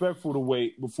is it respectful to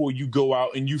wait before you go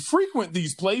out and you frequent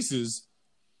these places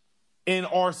and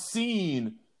are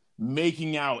seen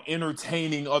making out,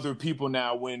 entertaining other people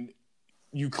now when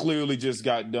you clearly just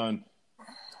got done?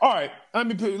 All right, let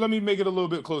me make it a little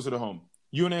bit closer to home.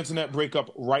 You and Antoinette break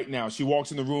up right now. She walks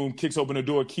in the room, kicks open the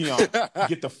door. Keon,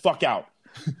 get the fuck out.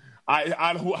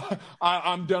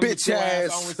 I'm done with your ass. I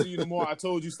don't want to see you anymore. I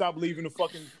told you stop leaving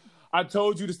I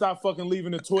told you to stop fucking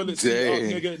leaving the toilet seat up,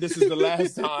 nigga. This is the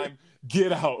last time.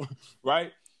 Get out,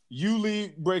 right? You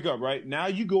leave, break up, right? Now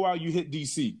you go out, you hit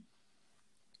DC.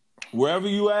 Wherever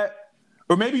you at,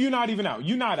 or maybe you're not even out.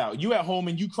 You're not out. You at home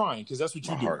and you crying because that's what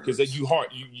you do. Because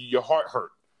your heart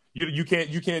hurt. You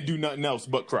can't do nothing else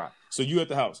but cry. So you at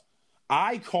the house.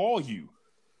 I call you.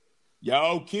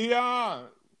 Yo, Keon.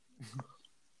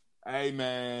 Hey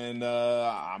man,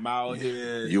 I'm out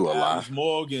here. You alive,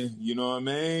 Morgan? You know what I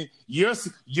mean?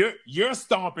 You're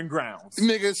stomping grounds,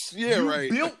 niggas. Yeah, you right.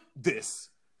 Built this.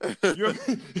 You know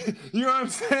what I'm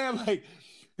saying? Like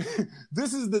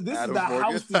this is the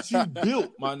house that you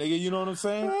built, my nigga. You know what I'm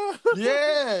saying?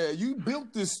 Yeah, you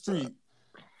built this street,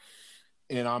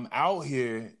 and I'm out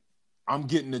here. I'm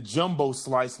getting the jumbo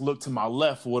slice. Look to my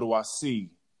left. What do I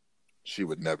see? She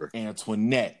would never.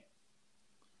 Antoinette.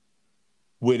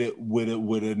 With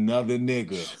another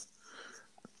nigga,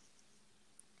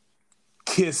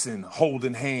 kissing,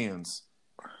 holding hands.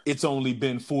 It's only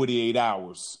been 48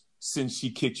 hours since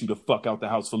she kicked you the fuck out the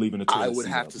house for leaving the toilet. I would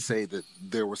have to say that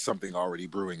there was something already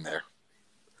brewing there.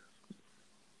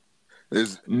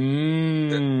 There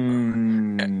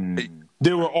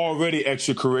were already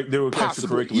extracurriculars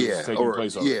taking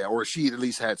place already. Yeah, or she at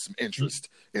least had some interest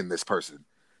in this person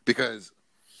because.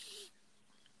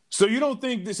 So you don't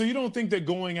think that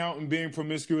going out and being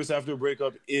promiscuous after a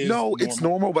breakup is normal? It's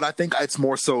normal, but I think it's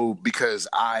more so because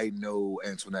I know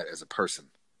Antoinette as a person.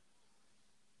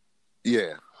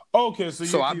 Yeah. Okay,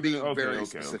 so I'm being very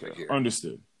specific here.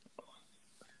 Understood.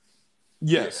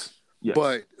 Yes. Yes.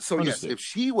 But yes, if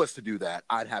she was to do that,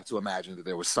 I'd have to imagine that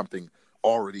there was something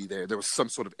already there. There was some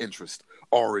sort of interest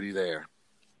already there.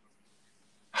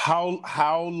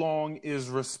 How long is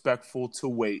respectful to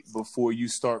wait before you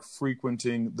start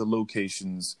frequenting the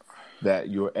locations that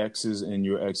your exes and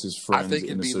your ex's friends? I think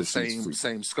it'd be the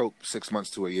same scope, 6 months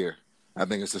to a year. I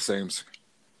think it's the same.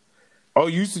 Oh,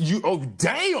 you oh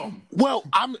damn. Well,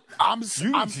 I'm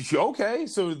okay.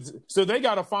 So they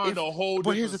got to find a whole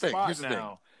different here's the thing. spot Here's the now.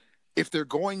 thing. If they're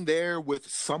going there with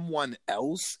someone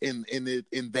else and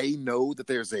they know that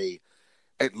there's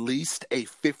at least a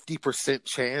 50%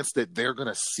 chance that they're going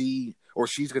to see or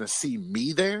she's going to see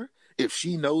me there, if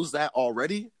she knows that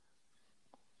already.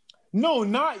 No,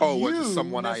 not you. Or just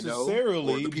someone I know, or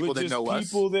the people that know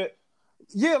us.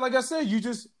 Yeah, like I said,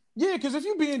 because if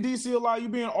you be in D.C. a lot, you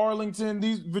be in Arlington,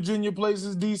 these Virginia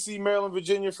places, D.C., Maryland,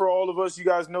 Virginia, for all of us, you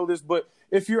guys know this. But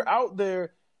if you're out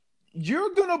there, you're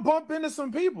going to bump into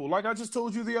some people. Like I just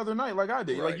told you the other night, like I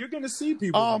did. Right. Like you're going to see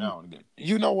people now and again.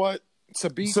 You know what? To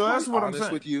be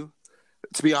honest with you,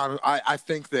 to be honest, I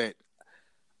think that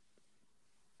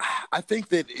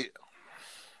it.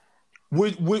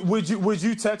 Would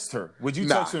you text her? Would you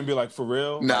text her and be like, for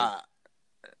real? Nah.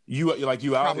 Like,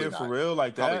 you out here for real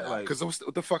like that? Because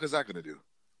what the fuck is that going to do?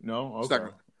 No, okay. Second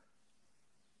one.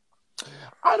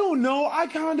 I don't know. I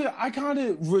kind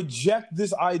of reject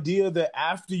this idea that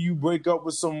after you break up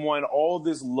with someone, all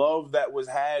this love that was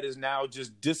had is now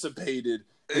just dissipated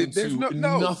into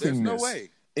nothingness. There's no way.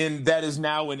 And that is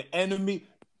now an enemy.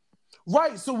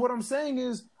 Right. So what I'm saying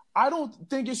is, I don't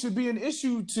think it should be an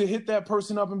issue to hit that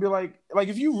person up and be like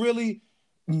if you really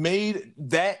made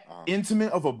that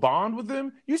intimate of a bond with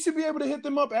them, you should be able to hit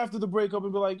them up after the breakup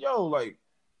and be like, yo, like,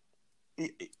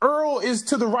 Earl is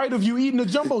to the right of you eating a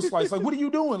jumbo slice. Like, what are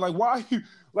you doing? Like, why are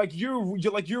you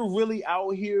you're really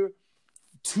out here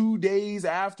 2 days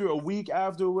after, a week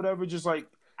after, or whatever, just like,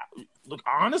 look,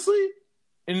 honestly,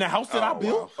 in the house that I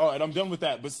built. Wow. All right, I'm done with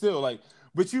that. But still, like,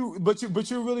 but you're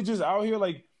really just out here,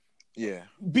 like, yeah,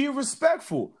 be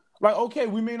respectful. Like, okay,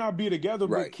 we may not be together,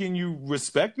 but can you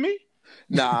respect me?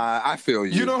 Nah, I feel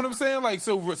you. You know what I'm saying? Like,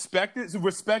 so respect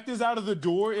is out of the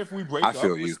door if we break up. I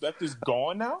feel you. Respect is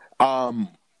gone now.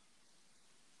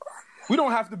 We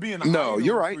don't have to be in a no.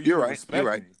 You're right. You're right. You're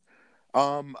right.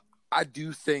 Me. I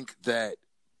do think that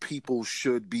people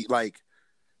should be like,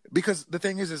 because the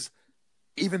thing is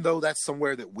even though that's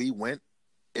somewhere that we went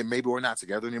and maybe we're not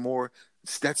together anymore,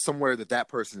 that's somewhere that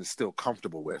person is still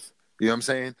comfortable with. You know what I'm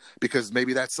saying? Because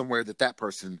maybe that's somewhere that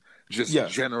person just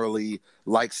generally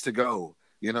likes to go.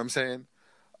 You know what I'm saying?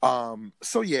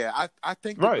 So yeah, I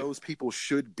think that those people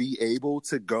should be able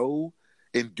to go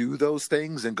and do those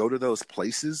things and go to those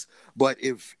places. But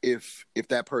if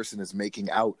that person is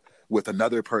making out with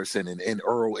another person and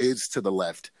Earl is to the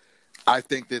left, I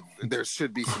think that there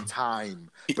should be some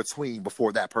time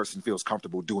before that person feels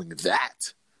comfortable doing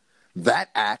that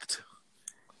act.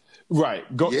 Right.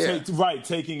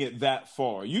 Taking it that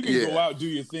far. You can go out, do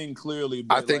your thing clearly.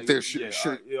 But I think there should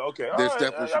okay. There's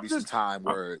definitely should be some time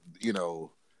where,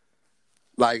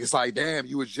 like, it's like, damn,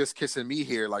 you was just kissing me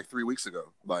here like 3 weeks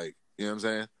ago. Like, you know what I'm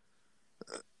saying?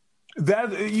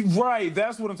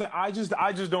 That's what I'm saying. I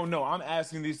just don't know. I'm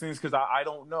asking these things because I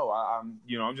don't know. I'm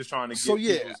just trying to get. So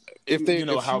yeah, if she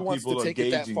how wants people to take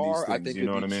it that far, things, I think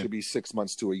it should be 6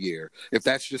 months to a year. If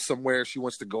that's just somewhere she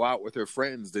wants to go out with her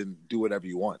friends, then do whatever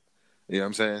you want. You know what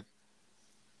I'm saying?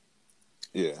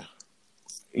 Yeah.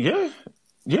 Yeah.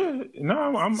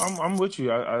 No, I'm with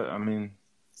you. I mean,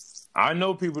 I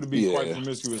know people to be quite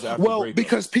promiscuous after breakup.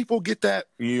 Because people get that.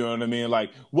 You know what I mean?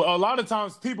 Like, a lot of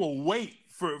times people wait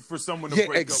for someone to break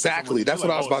up. Exactly. That's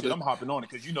what I was about to. I'm hopping on it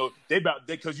because they.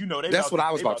 That's what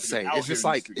I was about to say. It's just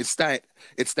like it's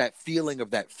that feeling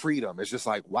of that freedom. It's just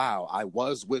like, wow, I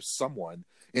was with someone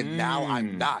and now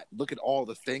I'm not. Look at all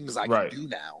the things I can do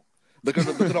now. Look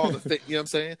at all the things. You know what I'm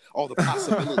saying? All the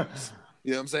possibilities.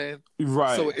 You know what I'm saying?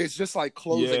 Right. So it's just like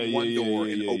closing one door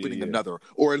and opening another,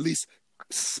 or at least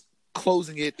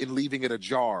closing it and leaving it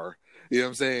ajar. You know what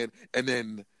I'm saying? And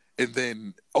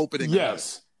then opening another.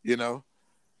 You know?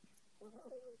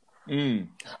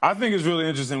 I think it's really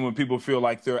interesting when people feel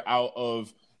like they're out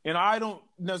of, and I don't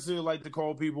necessarily like to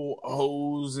call people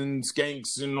hoes and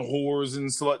skanks and whores and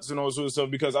sluts and all sorts of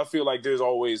stuff, because I feel like there's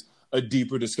always a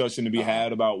deeper discussion to be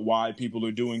had about why people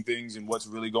are doing things and what's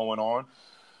really going on.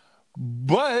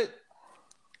 But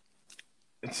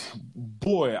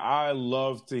boy, I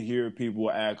love to hear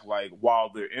people act like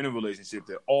while they're in a relationship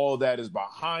that all that is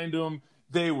behind them.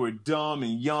 They were dumb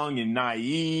and young and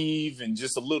naive and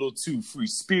just a little too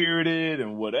free-spirited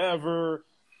and whatever.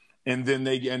 And then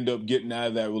they end up getting out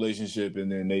of that relationship, and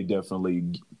then they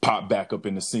definitely pop back up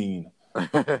in the scene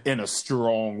in a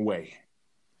strong way.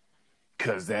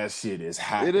 Because that shit is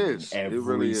happening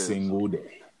every single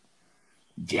day.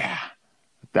 Yeah.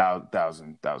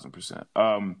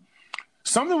 1,000%.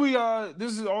 Something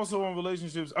this is also on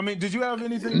relationships. I mean, did you have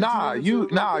anything? You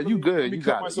good. You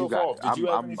got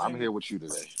it. I'm here with you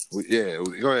today. Yeah,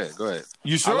 go ahead.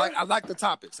 You sure? I like the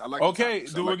topics. Okay,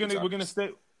 we're gonna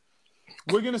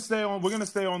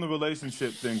stay on the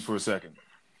relationship thing for a second,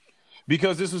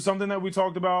 because this was something that we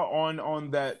talked about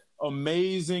on that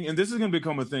amazing, and this is gonna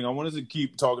become a thing. I wanted to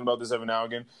keep talking about this every now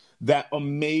and again. That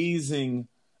amazing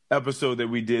episode that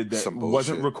we did that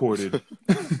wasn't recorded.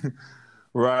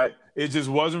 Right, it just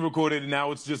wasn't recorded, and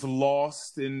now it's just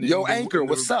lost in Anchor.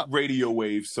 What's up? Radio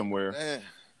waves somewhere.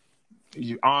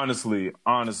 Honestly,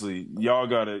 y'all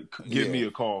gotta give me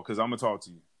a call because I'm gonna talk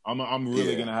to you. I'm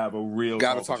really gonna have a real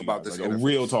talk about this. Like a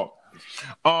real talk.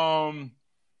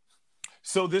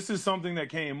 So this is something that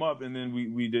came up, and then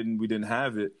we didn't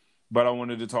have it, but I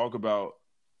wanted to talk about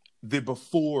the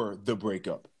before the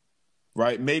breakup,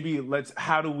 right? Maybe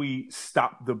how do we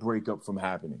stop the breakup from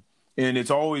happening? And you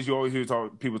always hear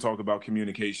people talk about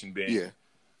communication being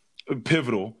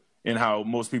pivotal, and how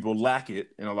most people lack it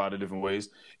in a lot of different ways.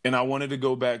 And I wanted to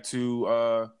go back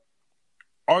to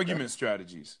argument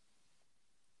strategies.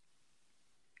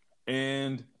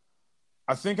 And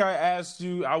I think I asked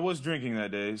you, I was drinking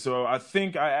that day, so I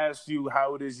think I asked you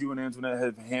how it is you and Antoinette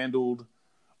have handled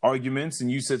arguments,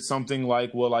 and you said something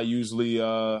like, well, I usually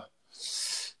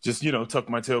just, tuck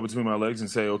my tail between my legs and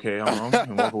say, okay, I'm wrong,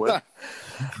 and walk away.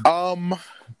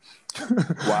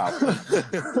 Wow.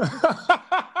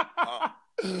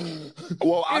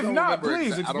 Well, if not,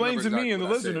 please explain to me and the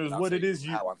listeners what it is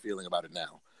how I'm feeling about it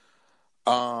now.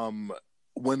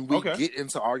 When we get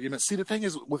into arguments, see, the thing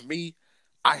is with me,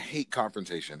 I hate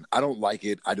confrontation. I don't like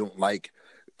it. I don't like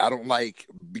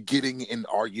getting in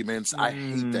arguments. I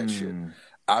hate that shit.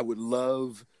 I would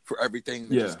love for everything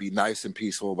to just be nice and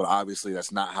peaceful, but obviously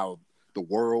that's not how the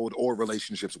world or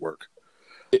relationships work.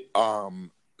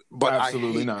 But absolutely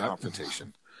I hate not.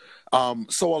 Confrontation.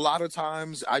 So a lot of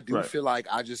times I do feel like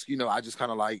I just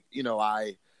kind of like,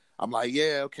 I'm like,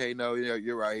 yeah, okay, no,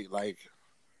 you're right. Like,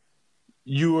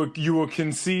 you will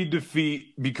concede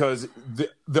defeat because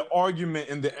the argument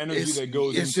and the energy that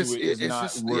goes into it is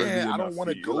not worthy enough. I don't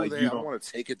want to go like, there. I don't want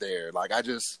to take it there. Like, I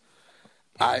don't,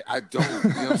 you know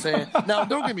what I'm saying? Now,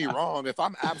 don't get me wrong. If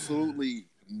I'm absolutely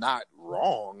not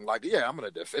wrong, like, yeah, I'm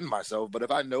going to defend myself. But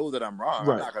if I know that I'm wrong,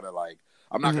 I'm not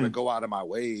going to go out of my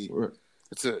way.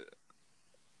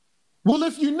 Well,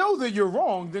 if you know that you're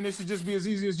wrong, then it should just be as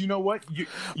easy as, you know what?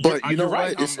 But you know what?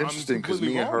 Right. It's interesting because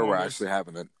me and her were actually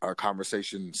having a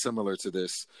conversation similar to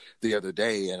this the other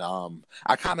day, and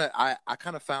I kind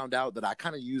of found out that I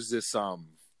kind of use this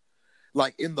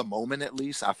like in the moment, at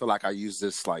least, I feel like I use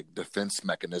this like defense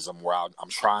mechanism where I'm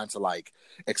trying to like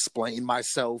explain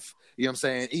myself. You know what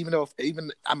I'm saying?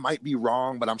 Even I might be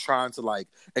wrong, but I'm trying to like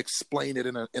explain it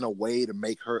in a way to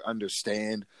make her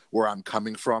understand where I'm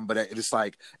coming from. But it's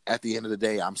like at the end of the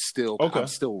day, I'm still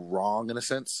wrong in a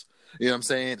sense. You know what I'm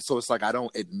saying? So it's like I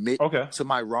don't admit to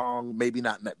my wrong, maybe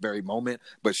not in that very moment.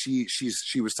 But she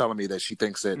was telling me that she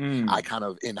thinks that I kind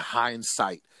of, in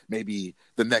hindsight, maybe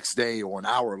the next day or an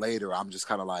hour later, I'm just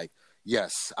kind of like,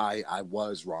 yes, I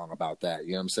was wrong about that.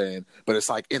 You know what I'm saying? But it's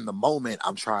like in the moment,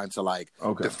 I'm trying to like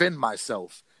defend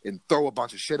myself and throw a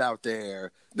bunch of shit out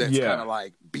there that's kind of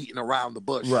like beating around the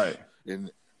bush. Right. And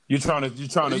You're trying to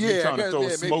throw a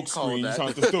smoke screen. You're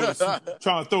trying to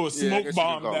throw a smoke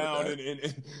bomb down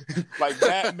and like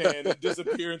Batman and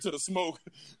disappear into the smoke.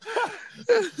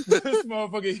 This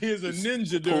motherfucker here's a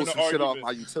ninja during the argument. Shit off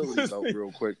my utility belt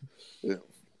real quick. Yeah.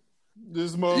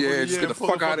 This motherfucker, just get the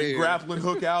fuck out of here. Grappling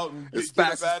hook out and as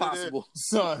fast as possible,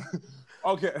 son.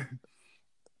 Okay.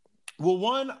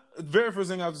 Well, the very first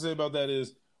thing I have to say about that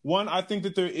is, one, I think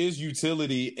that there is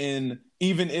utility in,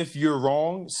 even if you're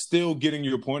wrong, still getting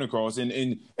your point across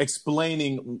and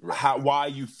explaining why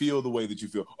you feel the way that you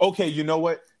feel. Okay, you know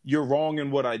what? You're wrong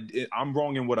in what I did. I'm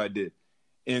wrong in what I did.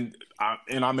 And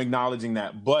I'm acknowledging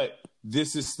that. But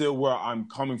this is still where I'm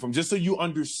coming from. Just so you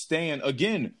understand,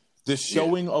 again, the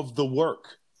showing of the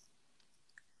work.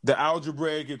 The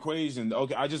algebraic equation.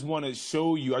 Okay, I just want to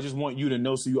show you. I just want you to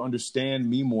know so you understand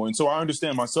me more. And so I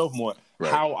understand myself more,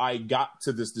 how I got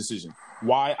to this decision,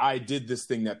 why I did this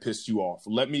thing that pissed you off.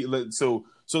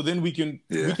 So then we can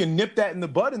nip that in the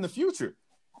bud in the future.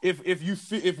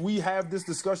 If we have this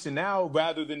discussion now,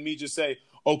 rather than me just say,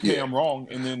 okay, I'm wrong.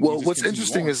 And then what's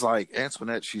interesting is like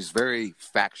Antoinette, she's very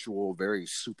factual, very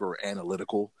super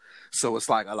analytical. So it's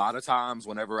like a lot of times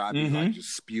whenever I be like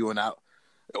just spewing out,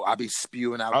 I be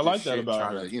spewing out. I like shit, that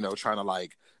about her. Trying to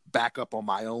like back up on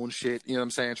my own shit. You know what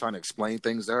I'm saying? Trying to explain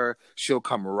things to her. She'll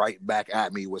come right back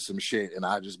at me with some shit, and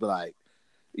I just be like,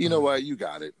 you know what? You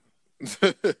got it.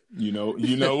 you know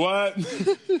what?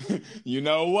 You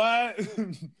know what?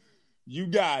 You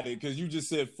got it, because you just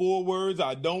said 4 words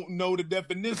I don't know the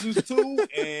definitions to,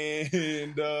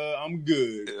 and I'm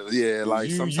good. Yeah,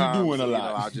 like sometimes you doing a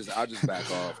lot. I just back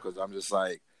off because I'm just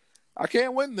like, I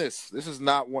can't win this. This is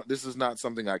not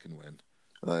something I can win.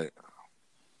 Like,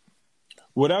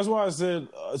 well, that's why I said.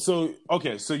 So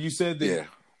you said that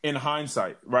in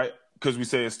hindsight, right? Because we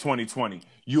say it's 2020.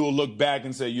 You'll look back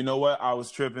and say, you know what? I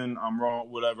was tripping. I'm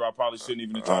wrong. Whatever. I probably shouldn't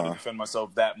even have tried to defend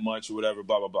myself that much or whatever.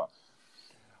 Blah blah blah.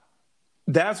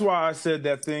 That's why I said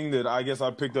that thing that I guess I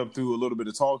picked up through a little bit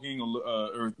of talking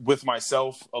or with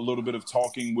myself, a little bit of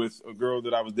talking with a girl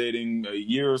that I was dating a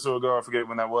year or so ago. I forget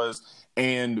when that was.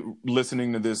 And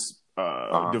listening to this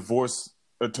divorce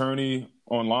attorney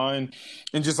online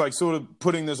and just like sort of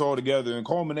putting this all together. And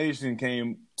culmination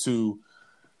came to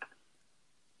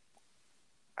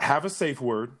have a safe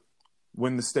word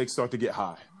when the stakes start to get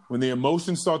high. When the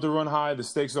emotions start to run high, the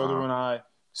stakes start to run high,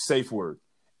 safe word.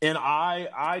 And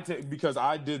because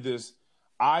I did this,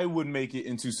 I would make it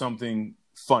into something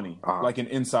funny, like an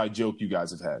inside joke you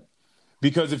guys have had.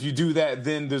 Because if you do that,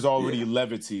 then there's already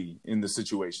levity in the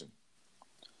situation.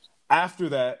 After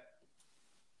that,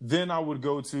 then I would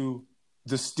go to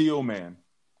the steel man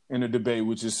in a debate,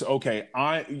 which is okay.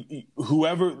 After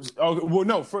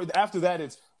that,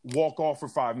 it's walk off for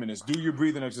 5 minutes. Do your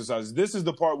breathing exercises. This is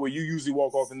the part where you usually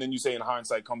walk off and then you say in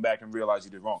hindsight, come back and realize you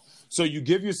did wrong. So you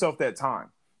give yourself that time.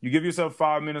 You give yourself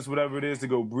 5 minutes, whatever it is, to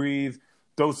go breathe,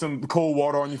 throw some cold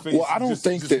water on your face. Well, I don't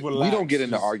think that relax. We don't get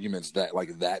into arguments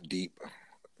that deep.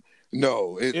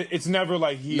 No, it's never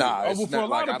like heated. Nah, for a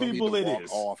lot of people, it walk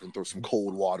is. Off and throw some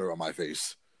cold water on my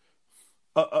face.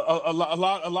 A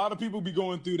lot of people be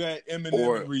going through that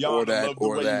Eminem and Rihanna love the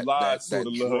way you lied sort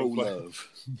of love.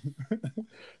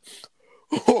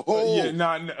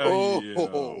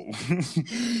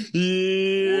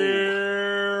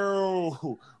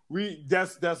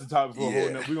 That's the topic for a whole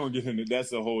nother. We're gonna get into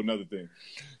that's a whole nother thing.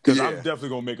 Because I'm definitely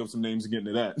gonna make up some names and get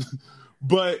into that.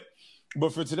 but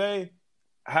for today,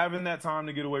 having that time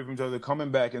to get away from each other, coming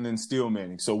back and then steel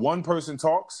manning. So one person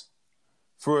talks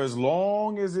for as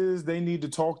long as they need to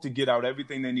talk to get out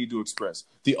everything they need to express.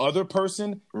 The other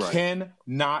person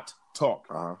cannot talk.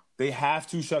 Uh-huh. They have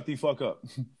to shut the fuck up.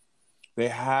 They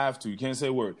have to. You can't say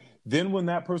a word. Then when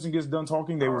that person gets done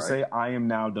talking, they will say, I am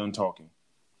now done talking.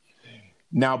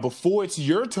 Now, before it's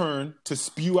your turn to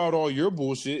spew out all your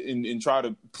bullshit and try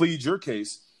to plead your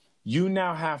case, you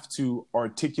now have to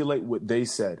articulate what they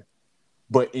said,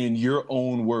 but in your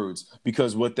own words.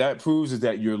 Because what that proves is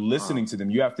that you're listening to them.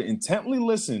 You have to intently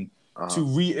listen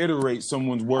to reiterate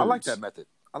someone's words. I like that method.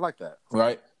 I like that.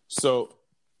 Right? So,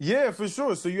 yeah, for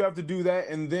sure. So you have to do that.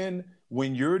 And then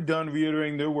when you're done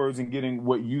reiterating their words and getting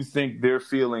what you think they're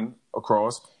feeling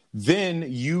across, then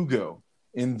you go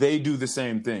and they do the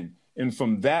same thing. And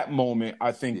from that moment,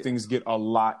 I think things get a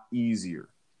lot easier.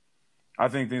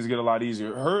 When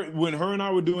her and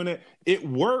I were doing it, it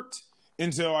worked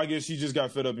until I guess she just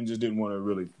got fed up and just didn't want to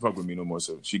really fuck with me no more.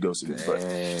 So she ghosted me.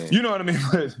 But, you know what I mean?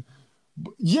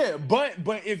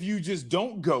 But if you just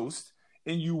don't ghost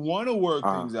and you want to work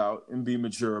things out and be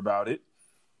mature about it,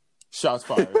 shots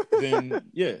fired. Then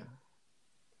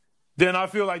then I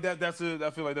feel like that's a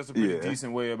pretty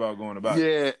decent way about going about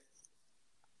it. Yeah.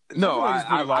 No,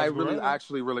 I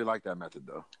actually really like that method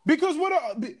though. Because what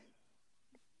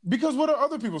are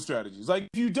other people's strategies? Like,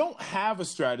 if you don't have a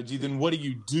strategy, then what do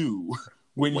you do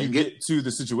when you get to the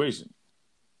situation?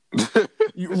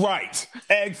 Right.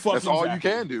 Egg fucking That's all you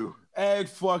can do. Egg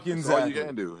fucking That's all you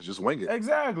can do is just wing it.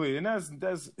 Exactly. And that's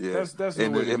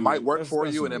and it might work for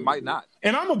you and it might not.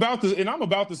 And I'm about the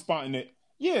spontaneity.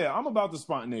 Yeah, I'm about the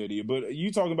spontaneity, but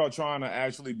you talking about trying to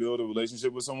actually build a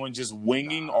relationship with someone, just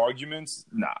winging arguments?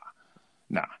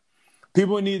 Nah.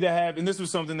 People need to have, and this was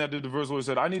something that the diverse lawyer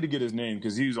said, I need to get his name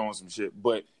because he was on some shit,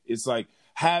 but it's like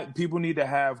people need to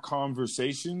have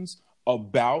conversations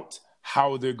about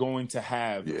how they're going to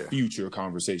have future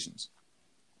conversations.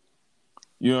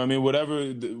 You know what I mean?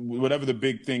 Whatever the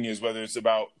big thing is, whether it's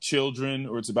about children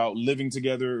or it's about living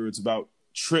together or it's about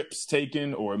trips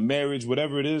taken or marriage,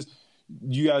 whatever it is,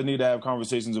 you guys need to have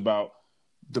conversations about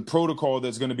the protocol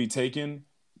that's going to be taken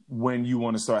when you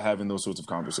want to start having those sorts of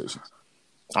conversations.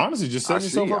 Honestly, just setting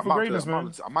yourself up for greatness,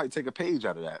 man. I might take a page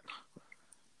out of that.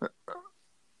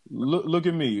 Look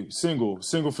at me, single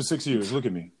for 6 years. Look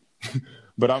at me,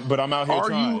 but I'm out here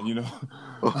trying. You know,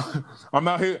 I'm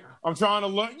out here. I'm trying to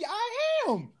learn. Yeah, I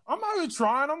am. I'm out here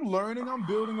trying. I'm learning. I'm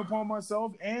building upon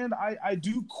myself, and I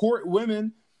do court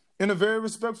women in a very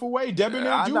respectful way. Debbie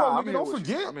don't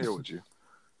forget. I'm here with you.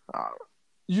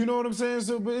 You know what I'm saying?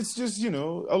 So, but it's just,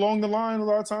 along the line, a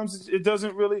lot of times it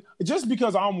doesn't really, just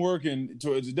because I'm working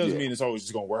towards it doesn't mean it's always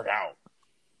just going to work out.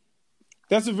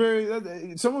 That's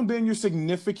someone being your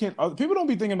significant other. People don't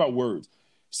be thinking about words.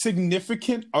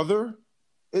 Significant other,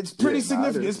 it's pretty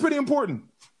significant. It's pretty important.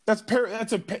 That's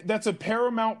a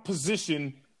paramount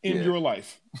position in your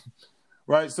life.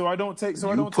 Right? So I don't take it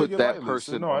lightly.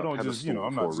 Person so no, I don't just, I'm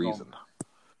not for a reason.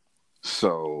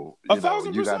 So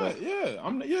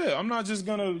 1,000%, I'm not just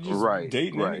gonna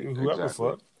date whoever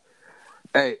fuck.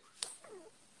 Hey,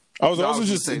 I was also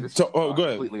just saying. Go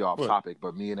ahead. Completely off topic,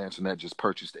 but me and Antoinette just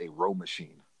purchased a row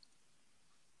machine.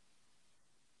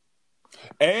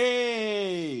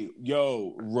 Hey,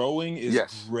 rowing is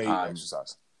great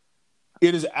exercise.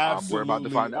 It is absolutely we're about to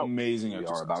find out. Amazing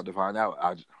exercise. We are about to find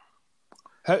out.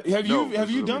 Have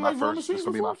you done like row machines? This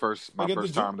will be my first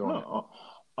time doing it.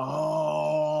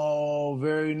 Oh,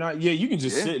 very nice. Yeah, you can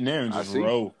just sit in there and just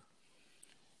row.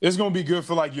 It's gonna be good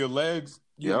for like your legs,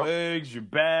 your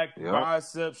back,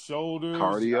 biceps, shoulders,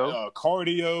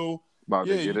 cardio. About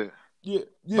to get it.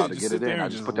 About to get it in. I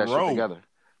just put that shit together.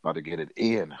 About to get it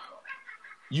in.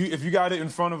 If you got it in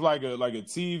front of like a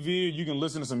TV, you can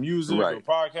listen to some music or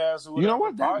podcast or whatever. You know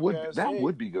what? That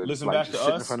would be good. Listen like back just to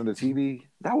sit us in front of the TV.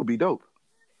 That would be dope.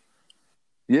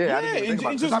 Yeah, I didn't Yeah, even think about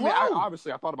it. and 'Cause just I mean, roll.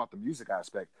 obviously I thought about the music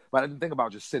aspect, but I didn't think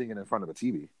about just sitting in front of a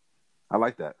TV. I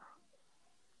like that.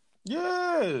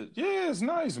 Yeah, it's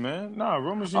nice, man. Nah,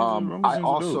 room machines are dope.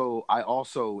 I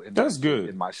also That's invested in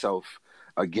good. myself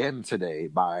again today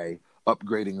by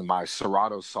upgrading my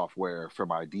Serato software for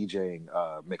my DJing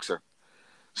mixer.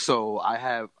 So I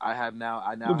now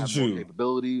Look have at more you.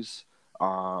 capabilities.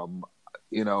 I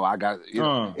got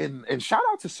and shout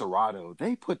out to Serato.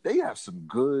 They have some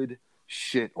good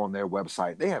shit on their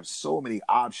website. They have so many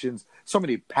options, so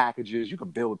many packages. You can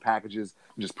build packages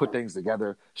and just put things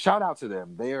together. Shout out to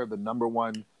them. They are the number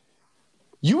one.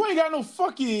 You ain't got no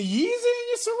fucking Yeezy in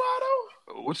your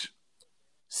Serato? Which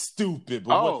Stupid,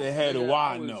 but what the hell do nigga,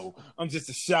 I know? I'm just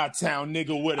a Chi-Town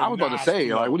nigga with a I was about to nice say,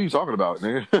 flow. like, what are you talking about,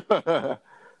 nigga?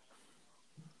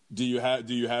 Do you have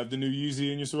the new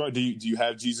Yeezy in your Serato? Do you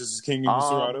have Jesus is King in your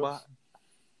Serato?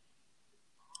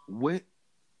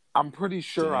 I'm pretty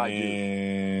sure I do.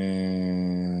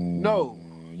 No,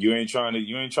 you ain't trying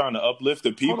to uplift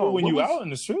the people when you out in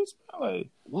the streets. Like,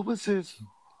 what was his?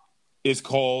 It's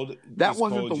called. That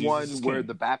wasn't the Jesus one is where King.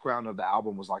 the background of the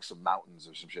album was like some mountains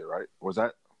or some shit, right? Was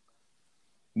that?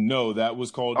 No, that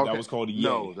was called. Okay. That was called. Yay.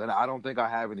 No, then I don't think I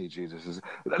have any Jesus.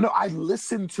 No, I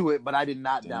listened to it, but I did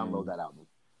not download that album.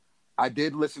 I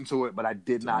did listen to it, but I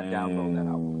did not download that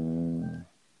album.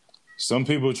 Some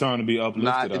people are trying to be uplifted.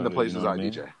 Not in the places you know I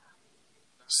DJ.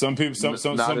 Some people want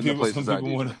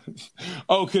to.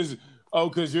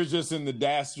 Because you're just in the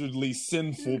dastardly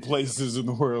sinful places in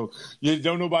the world.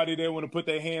 Don't nobody there want to put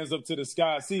their hands up to the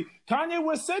sky. See, Kanye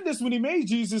West said this when he made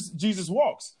Jesus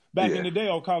Walks back in the day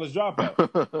on College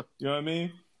Dropout. You know what I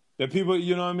mean? That people,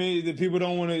 you know what I mean? That people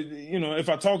don't want to, if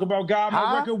I talk about God,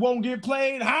 my record won't get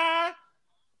played.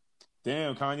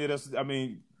 Damn,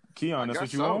 Kanye, Keon, that's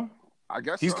what you want? I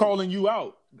guess he's calling you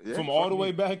out from all the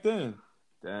way back then.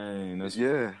 Dang,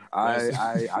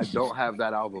 I don't have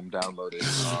that album downloaded.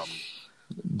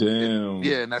 Damn.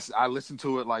 And I listened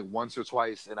to it like once or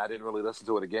twice, and I didn't really listen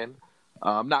to it again.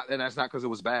 And that's not because it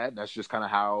was bad. That's just kind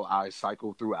of how I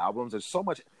cycle through albums. There's so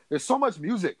much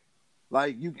music.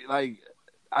 I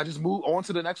just move on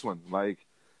to the next one. Like,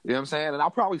 you know what I'm saying? And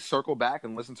I'll probably circle back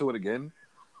and listen to it again,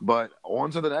 but on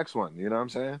to the next one. You know what I'm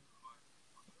saying?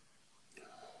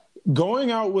 Going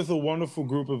out with a wonderful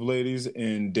group of ladies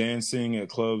and dancing at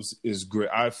clubs is great.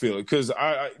 I feel it because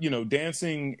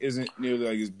dancing isn't nearly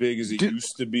like as big as it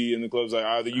used to be in the clubs. Like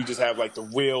either you just have like the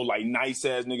real like nice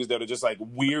ass niggas that are just like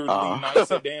weirdly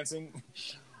nice at dancing,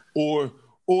 or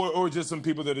just some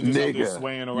people that are just out there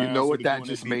swaying around. You know what that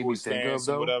just made me think of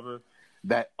though? Whatever.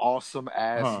 That awesome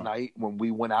ass night when we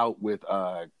went out with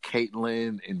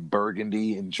Caitlin and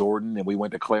Burgundy and Jordan and we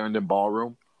went to Clarendon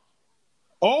Ballroom.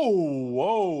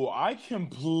 Oh, I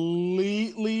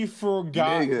completely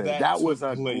forgot that was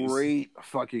a great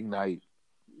fucking night.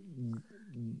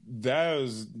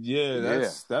 That's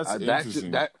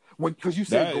interesting. Because you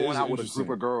said going out with a group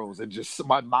of girls, and just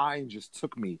my mind just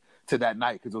took me to that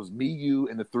night because it was me, you,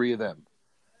 and the three of them.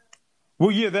 Well,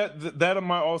 yeah, that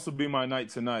might also be my night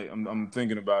tonight. I'm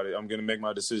thinking about it. I'm gonna make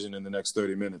my decision in the next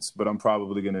 30 minutes, but I'm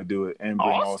probably gonna do it and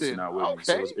bring Austin out with me.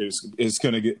 So it's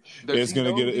gonna get a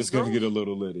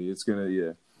little litty. It's gonna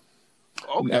Okay,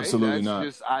 absolutely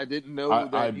not. I didn't know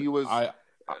that he was. I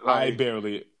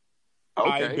barely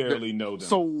know them.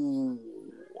 So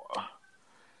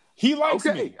he likes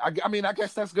me. I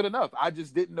guess that's good enough. I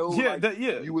just didn't know.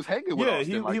 You was hanging with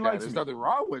Austin like that. There's nothing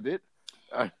wrong with it.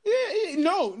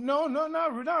 No,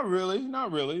 not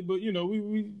really. But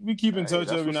we keep in touch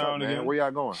every now and again. Where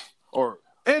y'all going? Or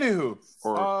potentially.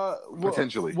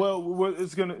 Well,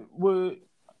 it's gonna. We're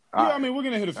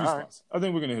gonna hit a few spots. I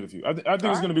think we're gonna hit a few. I think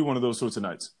it's gonna be one of those sorts of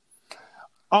nights.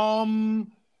 I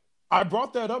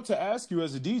brought that up to ask you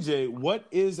as a DJ, what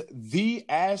is the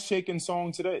ass shaking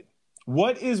song today?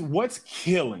 What's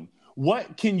killing?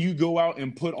 What can you go out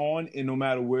and put on, and no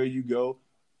matter where you go,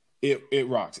 it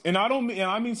rocks. And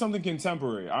I mean something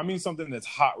contemporary. I mean something that's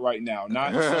hot right now,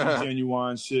 not some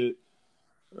genuine shit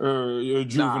or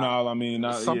juvenile.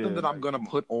 Something that I'm gonna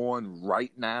put on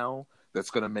right now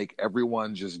that's gonna make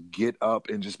everyone just get up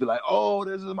and just be like, "Oh,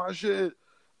 this is my shit."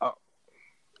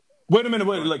 Wait a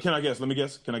minute. Can I guess? Let me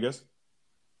guess. Can I guess?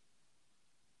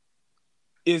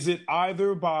 Is it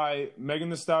either by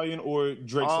Megan Thee Stallion or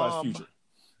Drake / Future?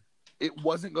 It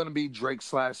wasn't going to be Drake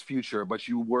 / Future, but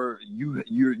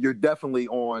you're definitely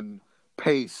on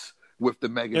pace with the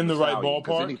Megan in the Thee right Stallion,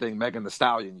 ballpark. Anything Megan Thee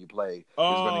Stallion you play is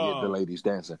going to get the ladies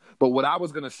dancing. But what I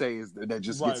was going to say is that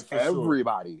just gets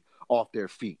everybody off their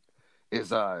feet is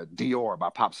Dior by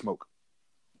Pop Smoke.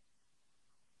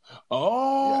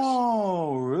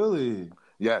 Oh, yes. Really?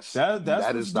 Yes, That's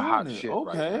that what's is the hot doing it. shit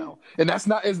Okay. right now. And that's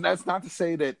not to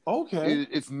say that Okay.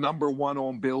 it's number one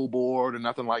on Billboard or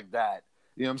nothing like that.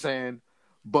 You know what I'm saying?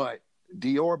 But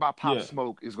Dior by Pop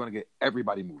Smoke is going to get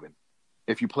everybody moving.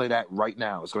 If you play that right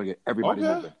now, it's going to get everybody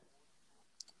moving.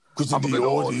 Because I'm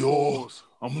Dior.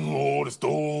 I'm in all the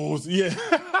stores. Yeah.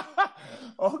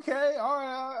 Okay. All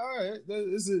right.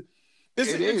 It's an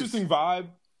interesting vibe.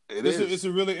 It's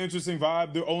a really interesting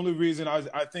vibe. The only reason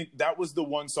I think that was the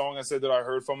one song I said that I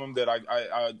heard from him that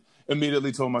I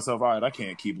immediately told myself, all right, I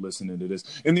can't keep listening to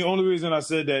this. And the only reason I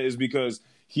said that is because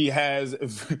he has a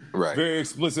very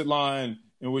explicit line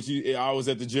in which I was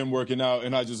at the gym working out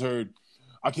and I just heard,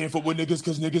 I can't fuck with niggas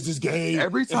because niggas is gay.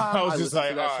 Every time I listen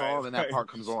to that song and that part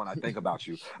comes on, I think about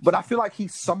you. But I feel like he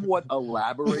somewhat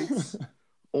elaborates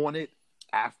on it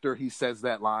after he says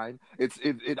that line. I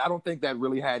don't think that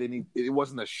really had any. It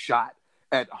wasn't a shot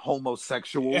at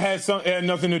homosexuals. It had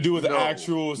nothing to do with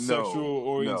actual sexual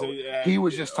orientation. No. He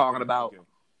was just talking about. Okay.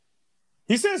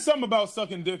 He said something about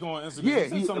sucking dick on Instagram. Yeah,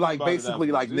 he like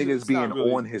basically like niggas being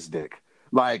really on his dick,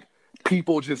 like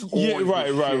people just on right.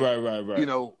 You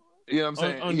know what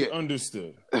I'm saying?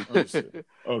 Understood.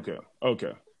 Okay.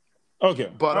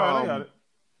 But all right, I got it.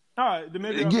 All right, then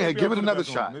maybe give it another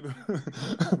shot. Maybe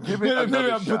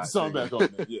I'll put the song back on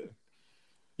there.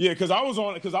 Yeah, because I was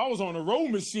on a row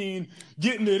machine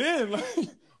getting it in. Like,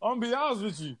 I'm gonna be honest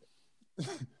with you,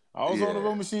 I was on a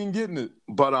row machine getting it.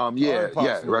 But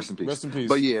rest in peace. Rest in peace.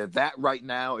 But yeah, that right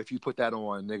now, if you put that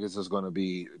on, niggas is gonna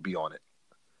be on it.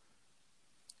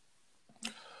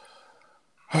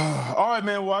 All right,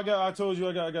 man. Well, I told you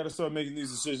I got to start making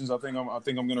these decisions. I think I'm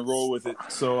gonna roll with it.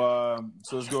 So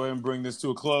let's go ahead and bring this to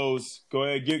a close. Go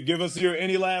ahead, give us your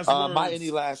any last words. My any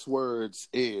last words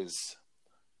is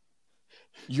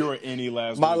your any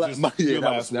last words. Your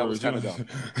last words. That was kind of dumb.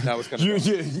 That was kind of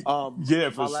dumb. For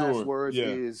sure. My last words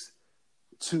is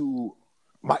to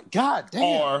my God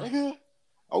damn. Nigga.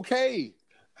 Okay.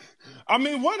 I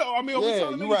mean, what? I mean, are we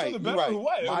trying to make each other better or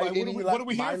what? What are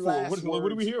we here for?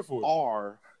 What are we here for?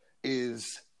 R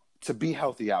is to be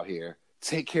healthy out here.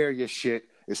 Take care of your shit.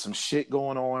 There's some shit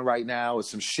going on right now. There's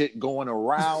some shit going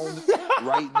around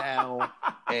right now.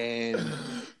 And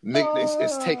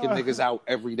it's taking niggas out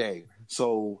every day.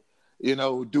 So,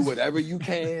 do whatever you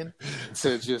can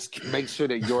to just make sure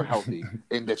that you're healthy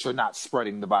and that you're not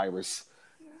spreading the virus.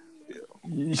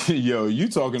 Yo, you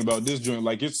talking about this joint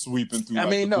like it's sweeping through.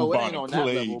 It ain't on that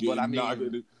level, but I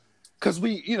mean, because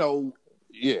we,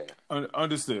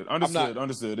 Understood.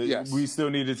 Yes. We still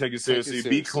need to take it seriously.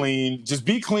 Be clean. Just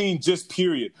be clean. Just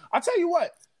period. I tell you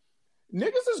what,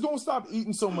 niggas is gonna stop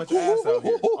eating so much ass out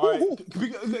here. All right,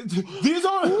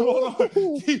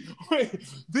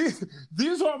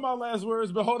 these aren't my last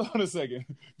words. But hold on a second,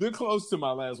 they're close to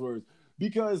my last words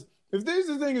because if this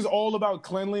thing is all about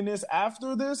cleanliness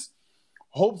after this.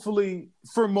 Hopefully,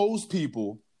 for most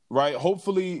people, right?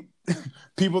 Hopefully,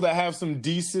 people that have some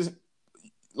decent,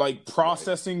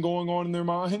 processing going on in their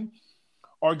mind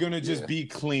are going to just be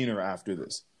cleaner after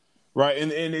this, right?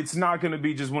 And it's not going to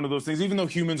be just one of those things, even though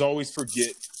humans always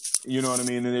forget, you know what I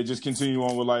mean? And they just continue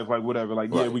on with life like whatever.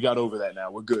 Yeah, we got over that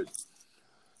now. We're good.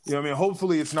 You know what I mean?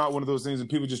 Hopefully, it's not one of those things and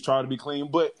people just try to be clean.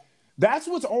 But that's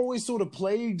what's always sort of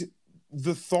plagued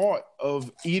the thought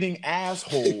of eating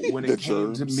asshole when it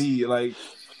came to me,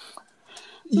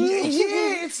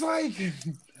 it's like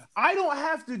I don't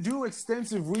have to do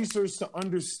extensive research to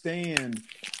understand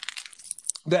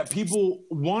that people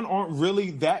aren't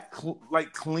really that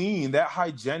clean, that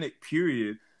hygienic.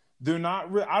 Period. They're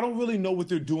not. I don't really know what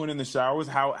they're doing in the showers,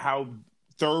 how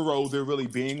thorough they're really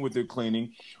being with their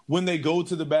cleaning. When they go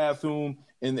to the bathroom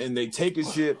and they take a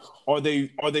shit, are they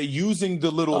using the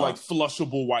little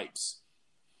flushable wipes?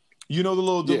 You know,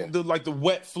 the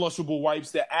wet flushable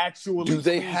wipes that actually do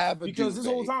they have because this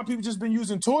whole time people just been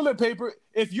using toilet paper.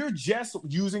 If you're just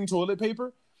using toilet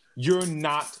paper, you're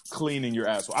not cleaning your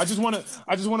asshole. I just want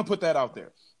to put that out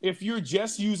there. If you're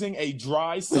just using a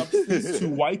dry substance to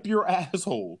wipe your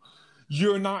asshole,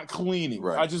 you're not cleaning.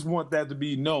 Right. I just want that to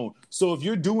be known. So if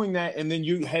you're doing that and then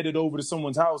you headed over to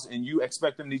someone's house and you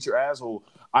expect them to eat your asshole,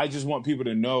 I just want people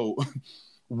to know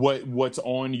what's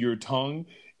on your tongue.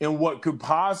 And what could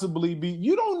possibly be,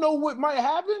 you don't know what might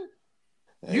happen.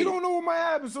 Hey. You don't know what might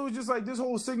happen. So it's just like this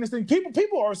whole sickness thing.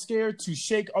 People are scared to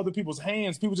shake other people's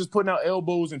hands. People just putting out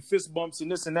elbows and fist bumps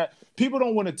and this and that. People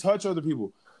don't want to touch other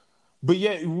people. But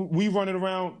yet we running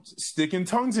around sticking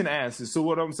tongues in asses. So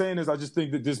what I'm saying is I just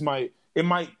think that it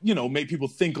might, make people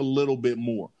think a little bit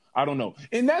more. I don't know.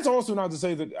 And that's also not to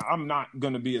say that I'm not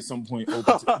going to be at some point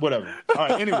open to whatever. All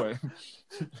right, anyway.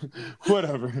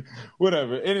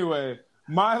 Whatever. Anyway.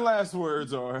 My last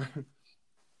words are,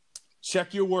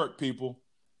 check your work, people.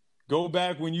 Go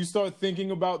back when you start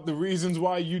thinking about the reasons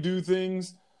why you do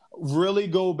things. Really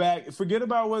go back. Forget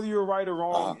about whether you're right or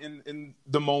wrong in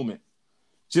the moment.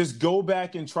 Just go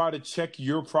back and try to check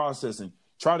your processing.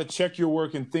 Try to check your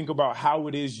work and think about how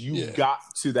it is you got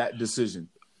to that decision.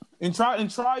 And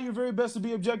try your very best to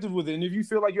be objective with it. And if you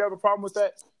feel like you have a problem with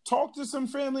that, talk to some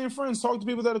family and friends. Talk to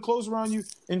people that are close around you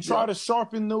and try to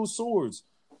sharpen those swords.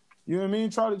 You know what I mean?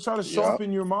 Try to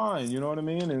sharpen your mind. You know what I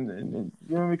mean? And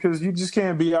you know, because you just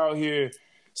can't be out here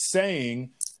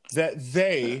saying that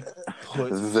they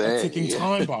put a ticking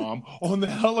time bomb on the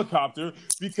helicopter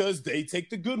because they take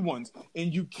the good ones.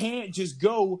 And you can't just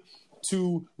go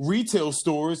to retail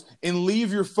stores and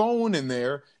leave your phone in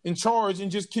there and charge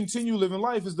and just continue living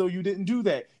life as though you didn't do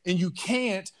that. And you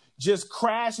can't just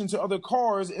crash into other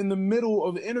cars in the middle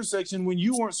of the intersection when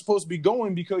you weren't supposed to be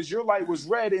going because your light was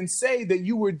red and say that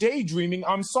you were daydreaming.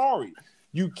 I'm sorry.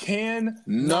 You can.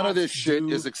 None of this shit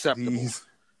is acceptable. These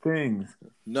things.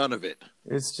 None of it.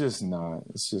 It's just not.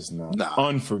 It's just not. Nah.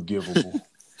 Unforgivable.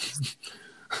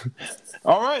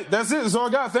 All right. That's it. That's all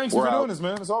I got. Thanks for doing this,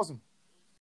 man. It's awesome.